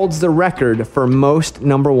holds the record for most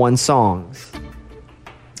 #1 songs?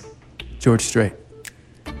 George Strait.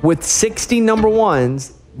 With 60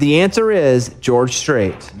 #1s, the answer is George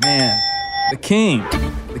Strait. Man, the king.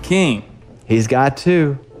 The king. He's got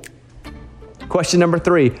 2. Question number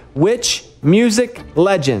 3. Which music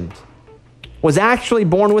legend was actually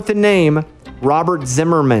born with the name Robert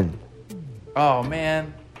Zimmerman? Oh,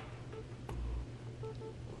 man.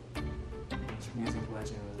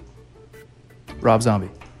 Rob Zombie.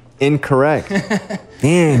 Incorrect.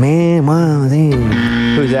 Yeah, man. Wow,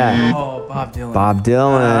 damn. Who's that? Oh, Bob Dylan. Bob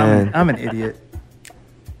Dylan. I'm an idiot.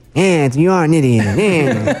 Yeah, you are an idiot.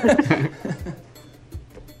 Yeah.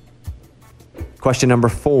 Question number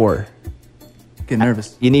 4. Get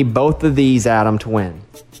nervous. You need both of these, Adam, to win.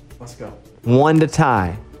 Let's go. 1 to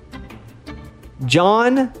tie.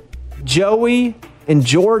 John, Joey, and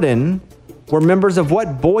Jordan were members of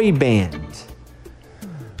what boy band?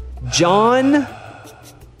 John,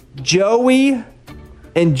 Joey,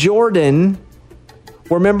 and Jordan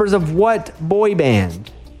were members of what boy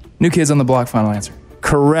band? New Kids on the Block, final answer.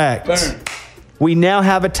 Correct. Burn. We now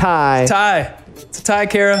have a tie Tie. It's a tie,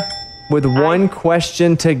 Kara. with 1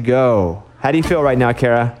 question to go. How do you feel right now,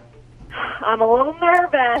 Kara? I'm a little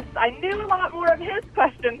nervous. I knew a lot more of his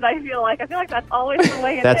questions, I feel like. That's always the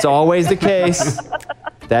way it That's is. always the case.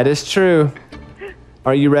 That is true.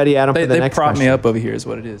 Are you ready, Adam, for the They next prop question? me up over here is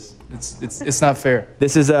what it is. It's not fair.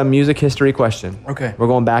 This is a music history question. Okay. We're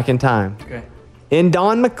going back in time. Okay. In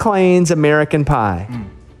Don McLean's American Pie,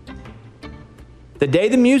 the day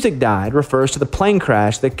the music died refers to the plane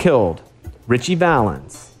crash that killed Richie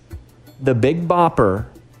Valens, the Big Bopper,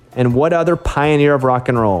 and what other pioneer of rock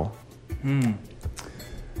and roll?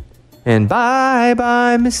 And bye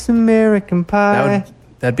bye, Miss American Pie.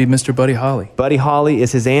 That'd be Mr. Buddy Holly. Buddy Holly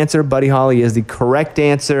is his answer. Buddy Holly is the correct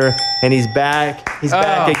answer, and he's back. He's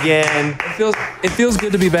back again. It feels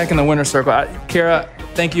good to be back in the winner's circle. Kara,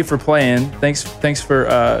 thank you for playing. Thanks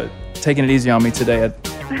for taking it easy on me today.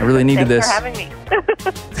 I really needed this. Thanks for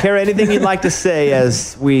having me. Kara, anything you'd like to say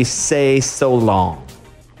as we say so long?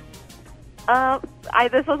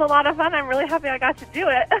 This was a lot of fun. I'm really happy I got to do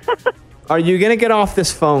it. Are you going to get off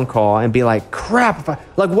this phone call and be like, crap,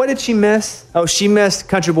 what did she miss? Oh, she missed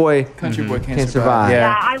Country Boy. Country Boy Can't Survive.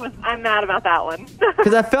 Yeah. I'm mad about that one.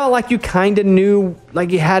 Because I felt like you kind of knew,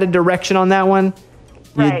 like you had a direction on that one.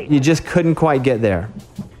 Right. You just couldn't quite get there.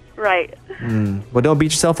 Right. Well, don't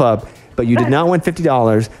beat yourself up. But you did not win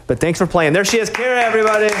 $50. But thanks for playing. There she is, Kara,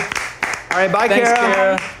 everybody. All right, bye, Thanks,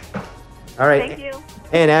 Kara. Kara. All right. Thank you.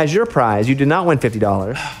 And as your prize, you did not win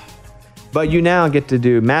 $50. But you now get to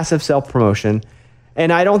do massive self-promotion.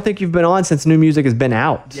 And I don't think you've been on since new music has been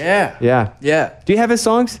out. Yeah. Yeah. Yeah. Do you have his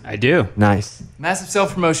songs? I do. Nice. Massive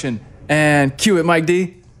self-promotion. And cue it, Mike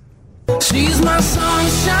D. She's my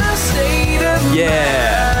sunshine, state of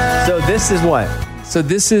Yeah. So this is what? So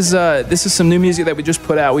this is some new music that we just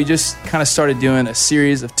put out. We just kind of started doing a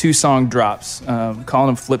series of 2-song drops, calling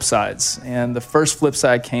them flip sides. And the first flip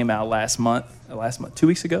side came out last month, 2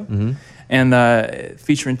 weeks ago, and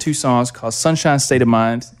featuring 2 songs called "Sunshine State of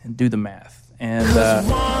Mind" and "Do the Math." And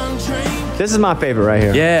This is my favorite right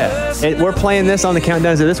here. yeah, We're playing this on the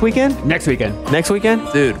countdown. Is it this weekend? Next weekend. Next weekend?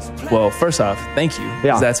 dude. Well, first off, thank you. 'Cause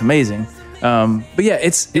Yeah. that's amazing. But yeah,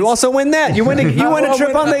 it's You also win that. You win a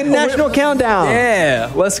trip on the national countdown. Yeah,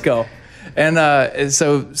 let's go. And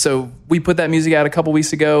so we put that music out a couple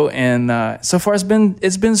weeks ago, and so far it's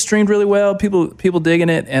been streamed really well. People digging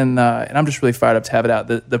it, and I'm just really fired up to have it out.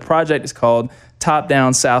 The project is called Top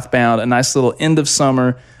Down Southbound, a nice little end of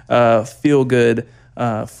summer feel good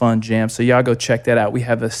fun jam. So y'all go check that out. We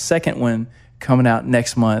have a second one coming out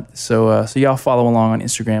next month. So y'all follow along on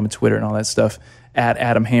Instagram and Twitter and all that stuff at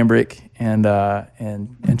Adam Hambrick, and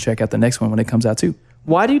check out the next one when it comes out too.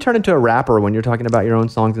 Why do you turn into a rapper when you're talking about your own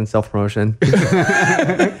songs and self-promotion?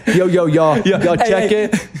 Yo, y'all check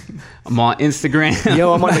it. I'm on Instagram.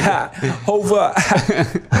 Yo, I'm on the... Over.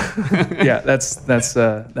 Yeah, that's.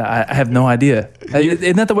 I have no idea.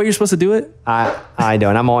 Isn't that the way you're supposed to do it? I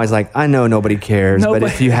don't. I'm always like, I know nobody cares, but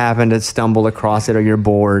if you happen to stumble across it or you're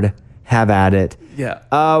bored, have at it. Yeah.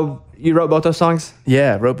 You wrote both those songs?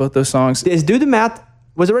 Yeah, wrote both those songs. Is Do the Math,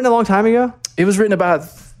 was it written a long time ago? It was written about,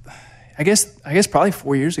 I guess probably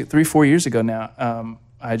 4 years ago, 3-4 years ago now.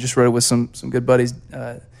 I just wrote it with some good buddies,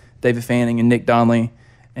 David Fanning and Nick Donnelly,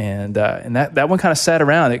 and that one kind of sat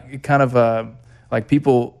around. It kind of like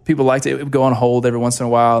people liked it. It would go on hold every once in a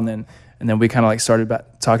while, and then we kind of like started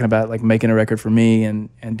talking about like making a record for me and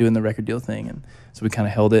doing the record deal thing, and so we kind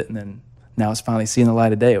of held it, and then now it's finally seeing the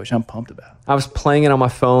light of day, which I'm pumped about. I was playing it on my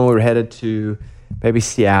phone. We were headed to maybe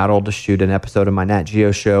Seattle to shoot an episode of my Nat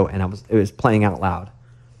Geo show, and it was playing out loud.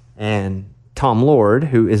 And Tom Lord,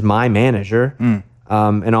 who is my manager,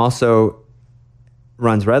 and also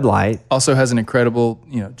runs Red Light. Also has an incredible,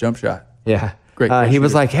 jump shot. Yeah. Great He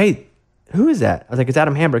was shooter. like, hey, who is that? I was like, it's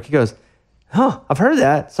Adam Hambrick. He goes, I've heard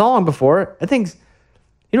that song before. I think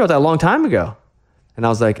he wrote that a long time ago. And I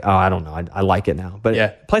was like, I don't know. I like it now. But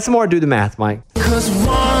Yeah. play some more Do the Math, Mike. 'Cause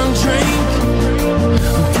one drink,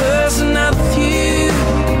 a person out of few,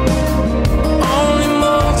 only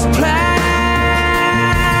multiplies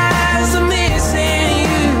the missing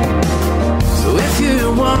you. So if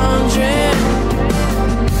you're wondering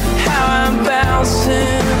how I'm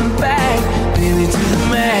bouncing back, baby, do the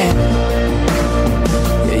math.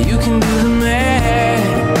 Yeah, you can do the math.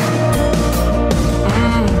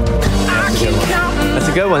 I keep counting. That's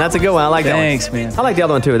a good one. That's a good one. I like that one. Thanks, man. I like the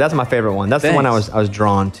other one too. That's my favorite one. That's the one I Thanks. was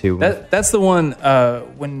drawn to. That's the one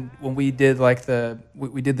when we did like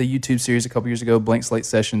we did the YouTube series a couple years ago, Blank Slate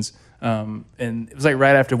Sessions, and it was like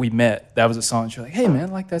right after we met. That was a song. And you're like, hey man,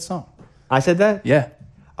 I like that song. I said that? Yeah,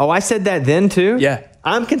 Oh, I said that then too? yeah.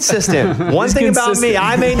 I'm consistent. One He's thing about me, consistent.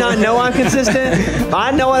 I may not know I'm consistent, but I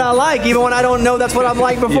know what I like, even when I don't know that's what I've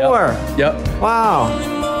liked before. Yep. Wow.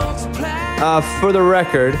 For the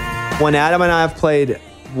record, when Adam and I have played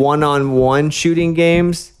one-on-one shooting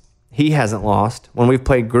games, he hasn't lost. When we've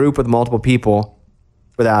played group with multiple people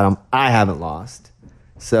without him, I haven't lost.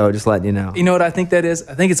 So just letting you know. You know what I think that is?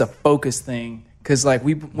 I think it's a focus thing. Because like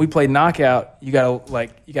we played knockout, you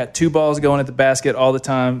got 2 balls going at the basket all the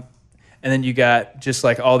time, and then you got just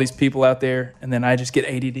like all these people out there, and then I just get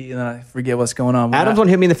ADD and then I forget what's going on. Adam's one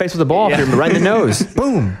hit me in the face with a ball, right in the nose.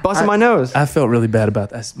 Boom, busting my nose. I felt really bad about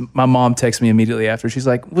that. My mom texted me immediately after. She's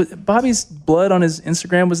like, "Bobby's blood on his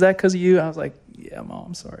Instagram, was that because of you?" I was like, "Yeah, Mom,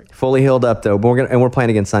 I'm sorry." Fully healed up though, but we're playing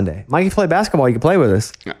again Sunday. Mike, you play basketball, you can play with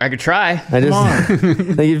us. I could try. Come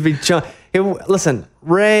on. You'd be listen,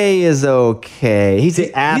 Ray is okay. He's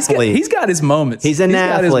an athlete. He's got his moments. He's an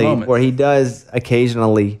athlete where he does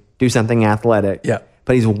occasionally do something athletic. Yeah.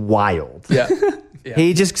 But he's wild. Yeah.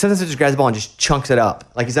 He sometimes just grabs the ball and just chunks it up.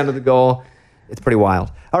 Like he's under the goal. It's pretty wild.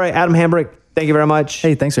 All right, Adam Hambrick, thank you very much.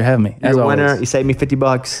 Hey, thanks for having me. You're a winner. You saved me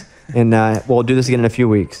 $50, and we'll do this again in a few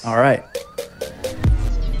weeks. All right.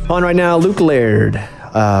 On right now, Luke Laird,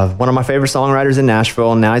 one of my favorite songwriters in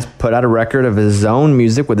Nashville. Now he's put out a record of his own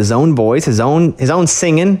music with his own voice, his own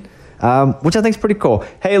singing, which I think is pretty cool.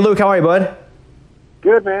 Hey, Luke, how are you, bud?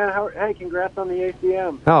 Good, man. Hey, congrats on the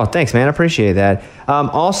ACM. Oh, thanks, man. I appreciate that.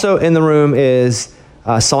 Also in the room is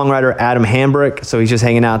songwriter Adam Hambrick, so he's just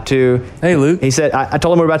hanging out too. Hey, Luke. He said, I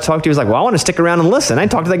told him we were about to talk to you. He was like, well, I want to stick around and listen. I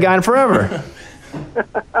ain't talked to that guy in forever.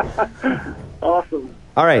 Awesome.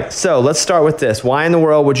 All right, so let's start with this. Why in the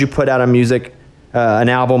world would you put out an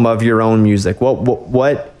album of your own music?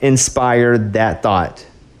 What inspired that thought?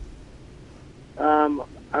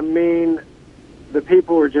 I mean, the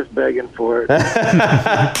people were just begging for it.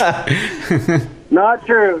 Not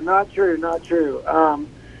true.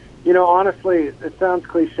 Honestly, it sounds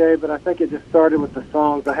cliche, but I think it just started with the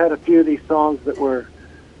songs. I had a few of these songs that were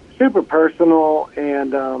super personal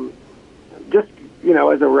and just,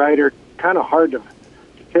 as a writer, kind of hard to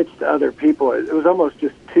pitch to other people. It was almost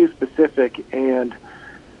just too specific. And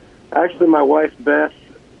actually, my wife, Beth,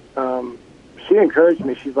 she encouraged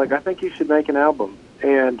me. She's like, I think you should make an album.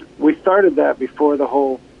 And we started that before the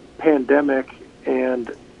whole pandemic, and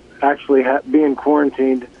actually being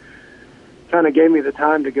quarantined kind of gave me the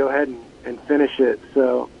time to go ahead and finish it.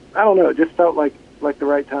 So, I don't know, it just felt like the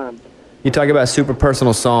right time. You talk about super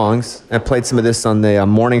personal songs. I played some of this on the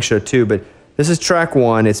morning show too, but this is track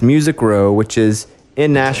 1. It's Music Row, which is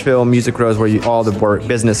in Nashville. Music Row is where all the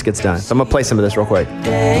business gets done. So I'm going to play some of this real quick.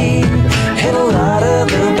 And a lot of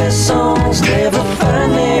the best songs never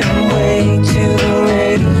find their way to the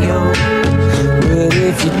radio. But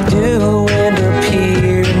if you do end up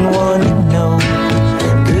hearing one you know,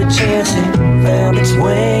 good chance it found its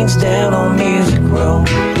wings down on Music Row.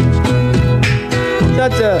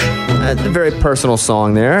 That's a very personal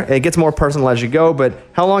song there. It gets more personal as you go, but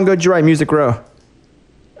how long ago did you write Music Row?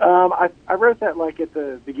 I wrote that at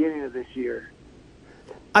the beginning of this year.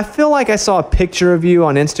 I feel like I saw a picture of you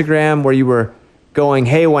on Instagram where you were going,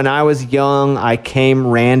 hey, when I was young, I came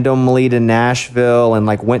randomly to Nashville and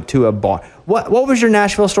went to a bar. What was your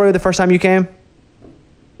Nashville story the first time you came?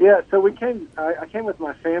 Yeah, so I came with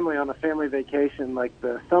my family on a family vacation,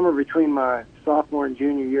 the summer between my sophomore and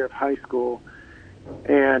junior year of high school.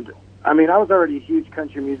 And, I mean, I was already a huge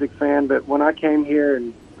country music fan, but when I came here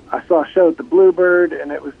and I saw a show at the Bluebird,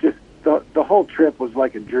 and it was just, the whole trip was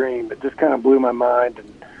like a dream. It just kind of blew my mind.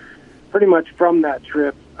 And pretty much from that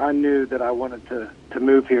trip, I knew that I wanted to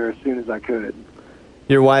move here as soon as I could.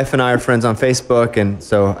 Your wife and I are friends on Facebook, and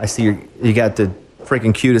so I see you got the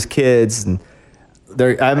freaking cutest kids. And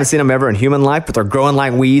I haven't seen them ever in human life, but they're growing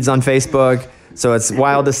like weeds on Facebook. So it's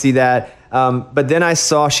wild to see that. But then I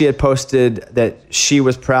saw she had posted that she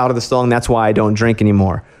was proud of the song, That's Why I Don't Drink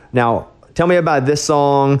Anymore. Now, tell me about this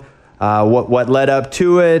song, what led up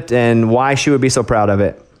to it, and why she would be so proud of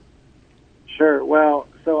it. Sure. Well,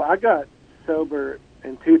 so I got sober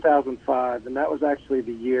in 2005, and that was actually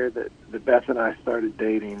the year that Beth and I started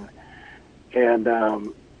dating. And,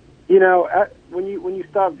 when you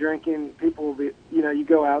stop drinking, people will be, you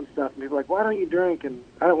go out and stuff, and people are like, why don't you drink? And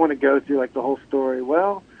I don't want to go through, the whole story.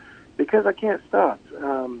 Well, because I can't stop.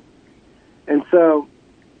 And so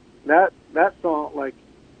that song,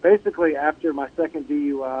 basically after my second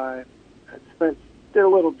DUI, I did a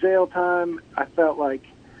little jail time. I felt like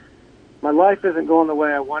my life isn't going the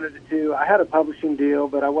way I wanted it to. I had a publishing deal,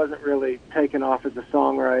 but I wasn't really taken off as a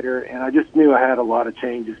songwriter, and I just knew I had a lot of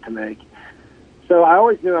changes to make. So I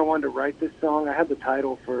always knew I wanted to write this song. I had the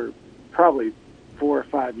title for probably 4 or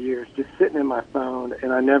 5 years, just sitting in my phone,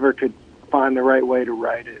 and I never could find the right way to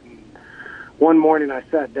write it. And one morning I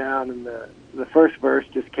sat down, and the first verse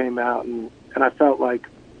just came out, and I felt like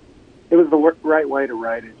it was the right way to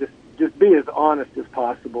write it. Just be as honest as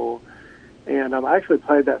possible And I actually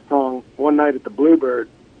played that song one night at the Bluebird,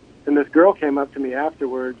 and this girl came up to me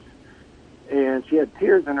afterwards, and she had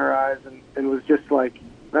tears in her eyes and was just like,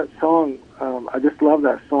 that song, I just love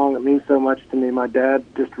that song. It means so much to me. My dad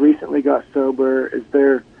just recently got sober. Is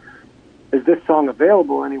this song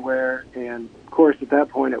available anywhere? And, of course, at that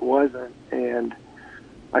point it wasn't. And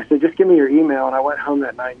I said, just give me your email. And I went home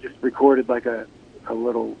that night and just recorded like a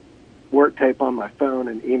little work tape on my phone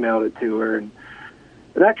and emailed it to her. And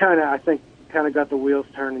that I think, got the wheels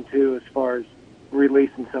turning, too, as far as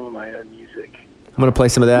releasing some of my own music. I'm going to play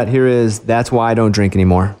some of that. Here is That's Why I Don't Drink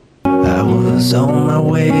Anymore. I was on my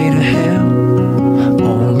way to hell,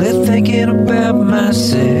 only thinking about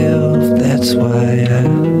myself. That's why I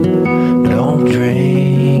don't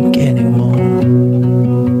drink anymore.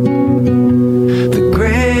 The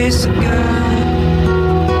grace of God,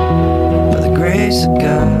 by the grace of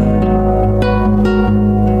God,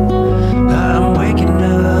 I'm waking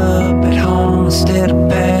up at home instead of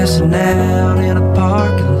passing out in a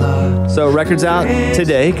parking lot. So record's out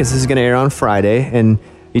today because this is going to air on Friday, and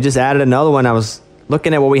you just added another one. I was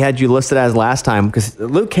looking at what we had you listed as last time because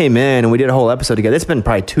Luke came in and we did a whole episode together. It's been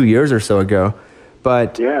probably 2 years or so ago.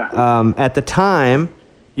 But at the time,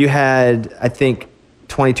 you had, I think,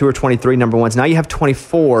 22 or 23 number ones. Now you have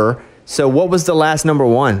 24. So what was the last number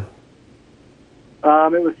one? It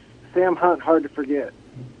was Sam Hunt, Hard to Forget.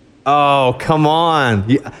 Oh, come on.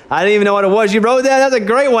 I didn't even know what it was. You wrote that? That's a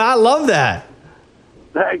great one. I love that.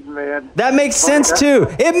 Thanks, man. That makes sense, too.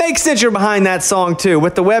 It makes sense you're behind that song, too.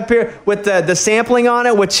 With the web here, with the sampling on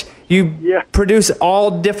it, which you produce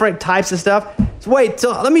all different types of stuff. So wait,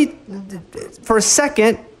 so let me, for a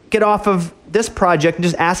second, get off of this project and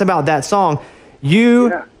just ask about that song.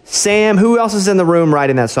 You, Sam, who else is in the room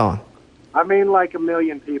writing that song? I mean, like a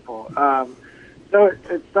million people. So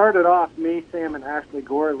it started off, me, Sam, and Ashley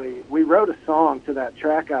Gorley. We wrote a song to that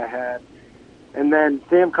track I had. And then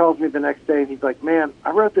Sam calls me the next day, and he's like, man,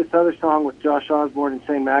 I wrote this other song with Josh Osborne and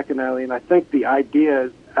Shane McAnally, and I think the idea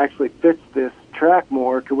actually fits this track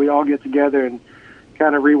more. Could we all get together and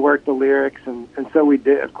kind of rework the lyrics? And so we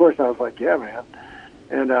did. Of course, I was like, yeah, man.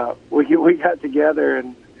 And we got together,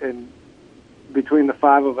 and between the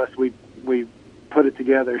five of us, we put it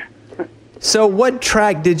together. So what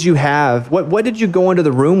track did you have? What did you go into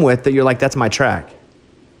the room with that you're like, that's my track?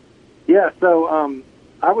 Yeah, so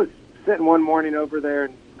I was sitting one morning over there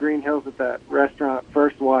in Green Hills at that restaurant,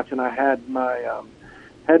 First Watch, and I had my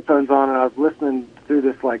headphones on, and I was listening through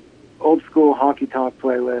this like old school honky tonk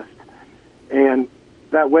playlist, and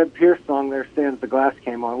that Webb Pierce song, There Stands the Glass,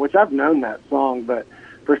 came on, which I've known that song, but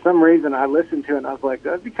for some reason I listened to it and I was like,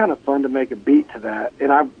 that'd be kind of fun to make a beat to that.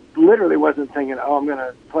 And I literally wasn't thinking, oh, I'm going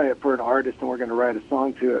to play it for an artist and we're going to write a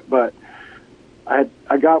song to it. But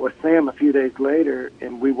I got with Sam a few days later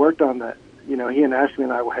and we worked on that. You know, he and Ashley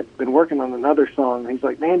and I had been working on another song. And he's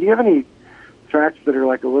like, man, do you have any tracks that are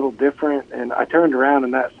like a little different? And I turned around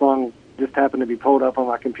and that song just happened to be pulled up on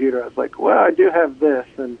my computer. I was like, well, I do have this.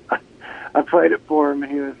 And I played it for him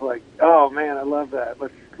and he was like, oh man, I love that.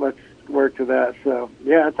 Let's work to that. So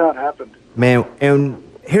yeah, that's how it happened. Man, and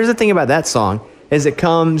here's the thing about that song is it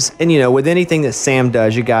comes, and you know, with anything that Sam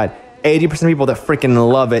does, you got 80% of people that freaking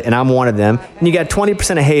love it, and I'm one of them, and you got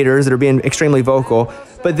 20% of haters that are being extremely vocal,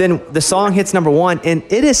 but then the song hits number one, and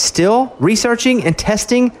it is still researching and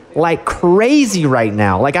testing like crazy right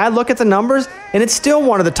now. Like, I look at the numbers, and it's still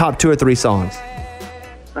one of the top 2 or 3 songs.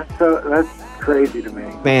 That's crazy to me.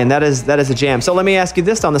 Man, that is a jam. So let me ask you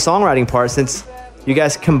this on the songwriting part, since you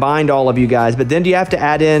guys combined all of you guys, but then do you have to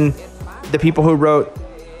add in the people who wrote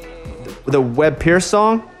the Webb Pierce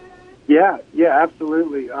song? Yeah,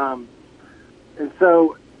 absolutely. And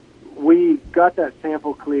so we got that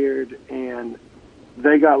sample cleared, and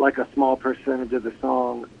they got like a small percentage of the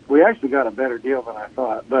song. We actually got a better deal than I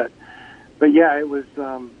thought, but yeah, it was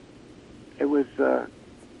for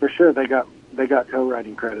sure they got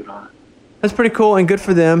co-writing credit on it. That's pretty cool and good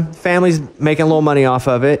for them. Family's making a little money off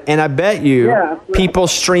of it. And I bet you people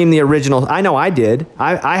stream the original. I know I did.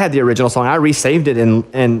 I had the original song. I resaved it,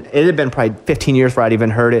 and it had been probably 15 years before I'd even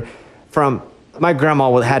heard it. From my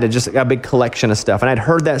grandma had just a big collection of stuff. And I'd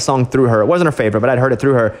heard that song through her. It wasn't her favorite, but I'd heard it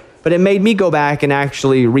through her. But it made me go back and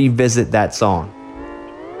actually revisit that song.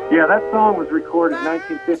 Yeah, that song was recorded in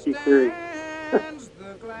 1953.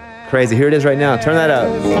 Crazy. Here it is right now. Turn that up.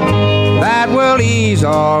 That will ease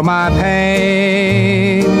all my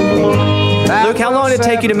pain. Luke, how long did it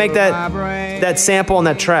take you to make that sample on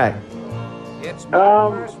that track?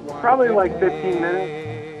 Probably like 15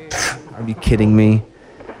 minutes. Are you kidding me?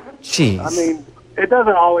 Jeez. I mean, it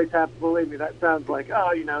doesn't always happen. Believe me, that sounds like,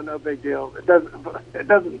 oh, no big deal. It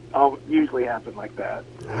doesn't usually happen like that.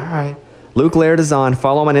 All right. Luke Laird is on.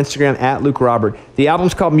 Follow him on Instagram at Luke Robert. The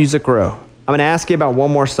album's called Music Row. I'm going to ask you about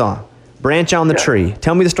one more song, Branch on the Tree.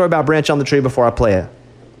 Tell me the story about Branch on the Tree before I play it.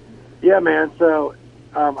 Yeah, man. So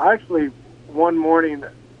I actually, one morning,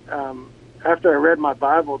 after I read my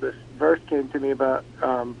Bible, this verse came to me about,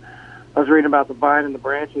 I was reading about the vine and the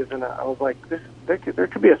branches, and I was like, there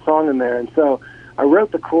could be a song in there. And so I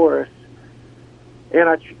wrote the chorus, and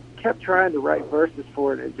I kept trying to write verses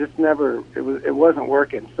for it. It just never, it wasn't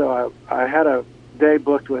working. So I had a day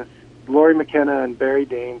booked with Lori McKenna and Barry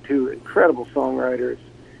Dean, two incredible songwriters,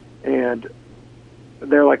 and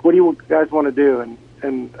they're like, what do you guys want to do?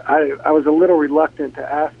 And I was a little reluctant to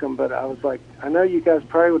ask them, but I was like, I know you guys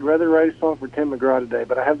probably would rather write a song for Tim McGraw today,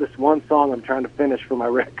 but I have this one song I'm trying to finish for my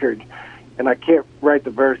record, and I can't write the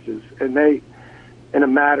verses. And they, in a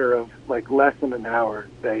matter of like less than an hour,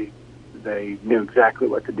 they knew exactly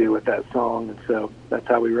what to do with that song, and so that's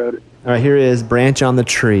how we wrote it. All right, here is Branch on the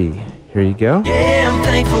Tree. Here you go. Yeah, I'm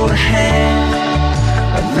thankful to have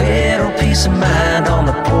a little peace of mind on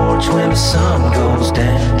the porch when the sun goes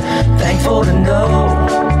down. Thankful to know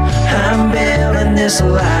I'm building this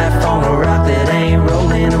life on a rock that ain't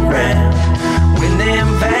rolling around. When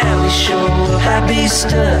them valleys show up, I'd be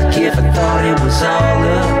stuck if I thought it was all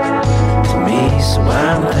up to me. So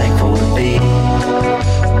I'm thankful to be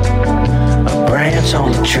a branch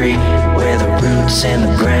on the tree where the roots in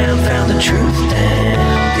the ground found the truth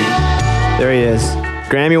down deep. There he is.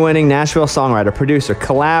 Grammy-winning Nashville songwriter, producer,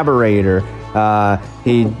 collaborator.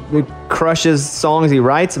 He crushes songs he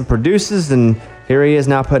writes and produces, and here he is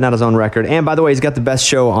now putting out his own record. And by the way, he's got the best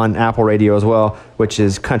show on Apple Radio as well, which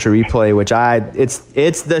is Country Replay, which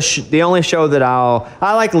it's the only show that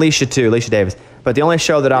I like Alicia too, Alicia Davis, but the only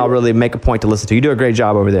show that I'll really make a point to listen to. You do a great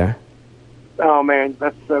job over there. Oh, man,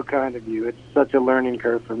 that's so kind of you. It's such a learning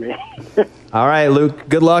curve for me. All right, Luke,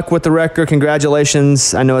 good luck with the record.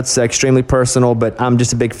 Congratulations. I know it's extremely personal, but I'm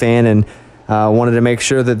just a big fan and wanted to make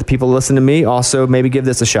sure that the people who listen to me also maybe give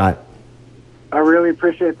this a shot. I really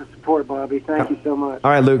appreciate the support, Bobby. Thank you so much.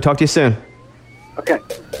 All right, Luke, talk to you soon. Okay,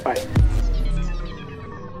 bye.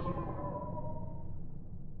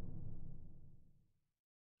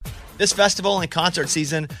 This festival and concert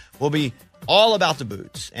season will be all about the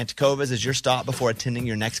boots, and Tecovas is your stop before attending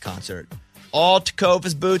your next concert. All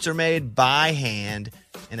Tecovas boots are made by hand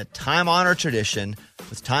in a time-honored tradition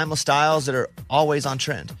with timeless styles that are always on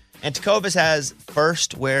trend. And Tecovas has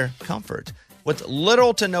first wear comfort with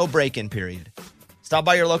little to no break-in period. Stop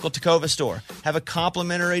by your local Tecovas store, have a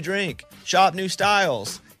complimentary drink, shop new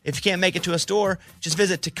styles. If you can't make it to a store, just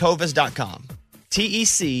visit tecovas.com.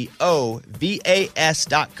 Tecovas.com.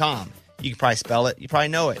 You can probably spell it. You probably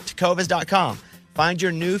know it. Tecovas.com. Find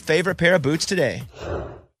your new favorite pair of boots today.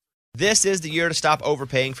 This is the year to stop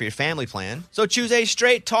overpaying for your family plan. So choose a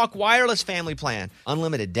Straight Talk Wireless family plan.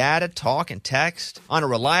 Unlimited data, talk, and text on a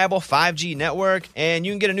reliable 5G network. And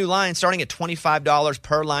you can get a new line starting at $25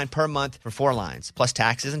 per line per month for 4 lines, plus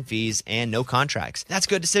taxes and fees and no contracts. That's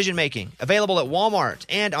good decision making. Available at Walmart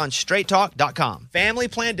and on straighttalk.com. Family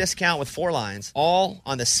plan discount with 4 lines, all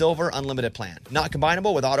on the Silver Unlimited plan. Not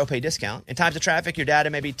combinable with auto pay discount. In times of traffic, your data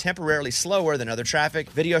may be temporarily slower than other traffic.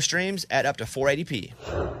 Video streams at up to 480p.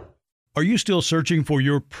 Are you still searching for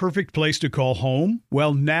your perfect place to call home?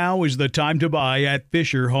 Well, now is the time to buy at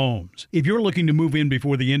Fisher Homes. If you're looking to move in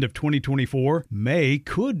before the end of 2024, May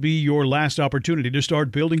could be your last opportunity to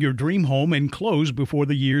start building your dream home and close before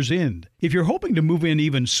the year's end. If you're hoping to move in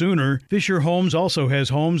even sooner, Fisher Homes also has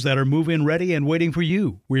homes that are move-in ready and waiting for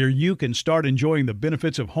you, where you can start enjoying the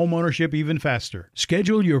benefits of homeownership even faster.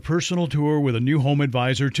 Schedule your personal tour with a new home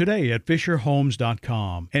advisor today at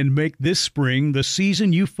FisherHomes.com and make this spring the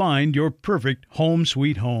season you find your perfect home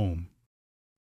sweet home.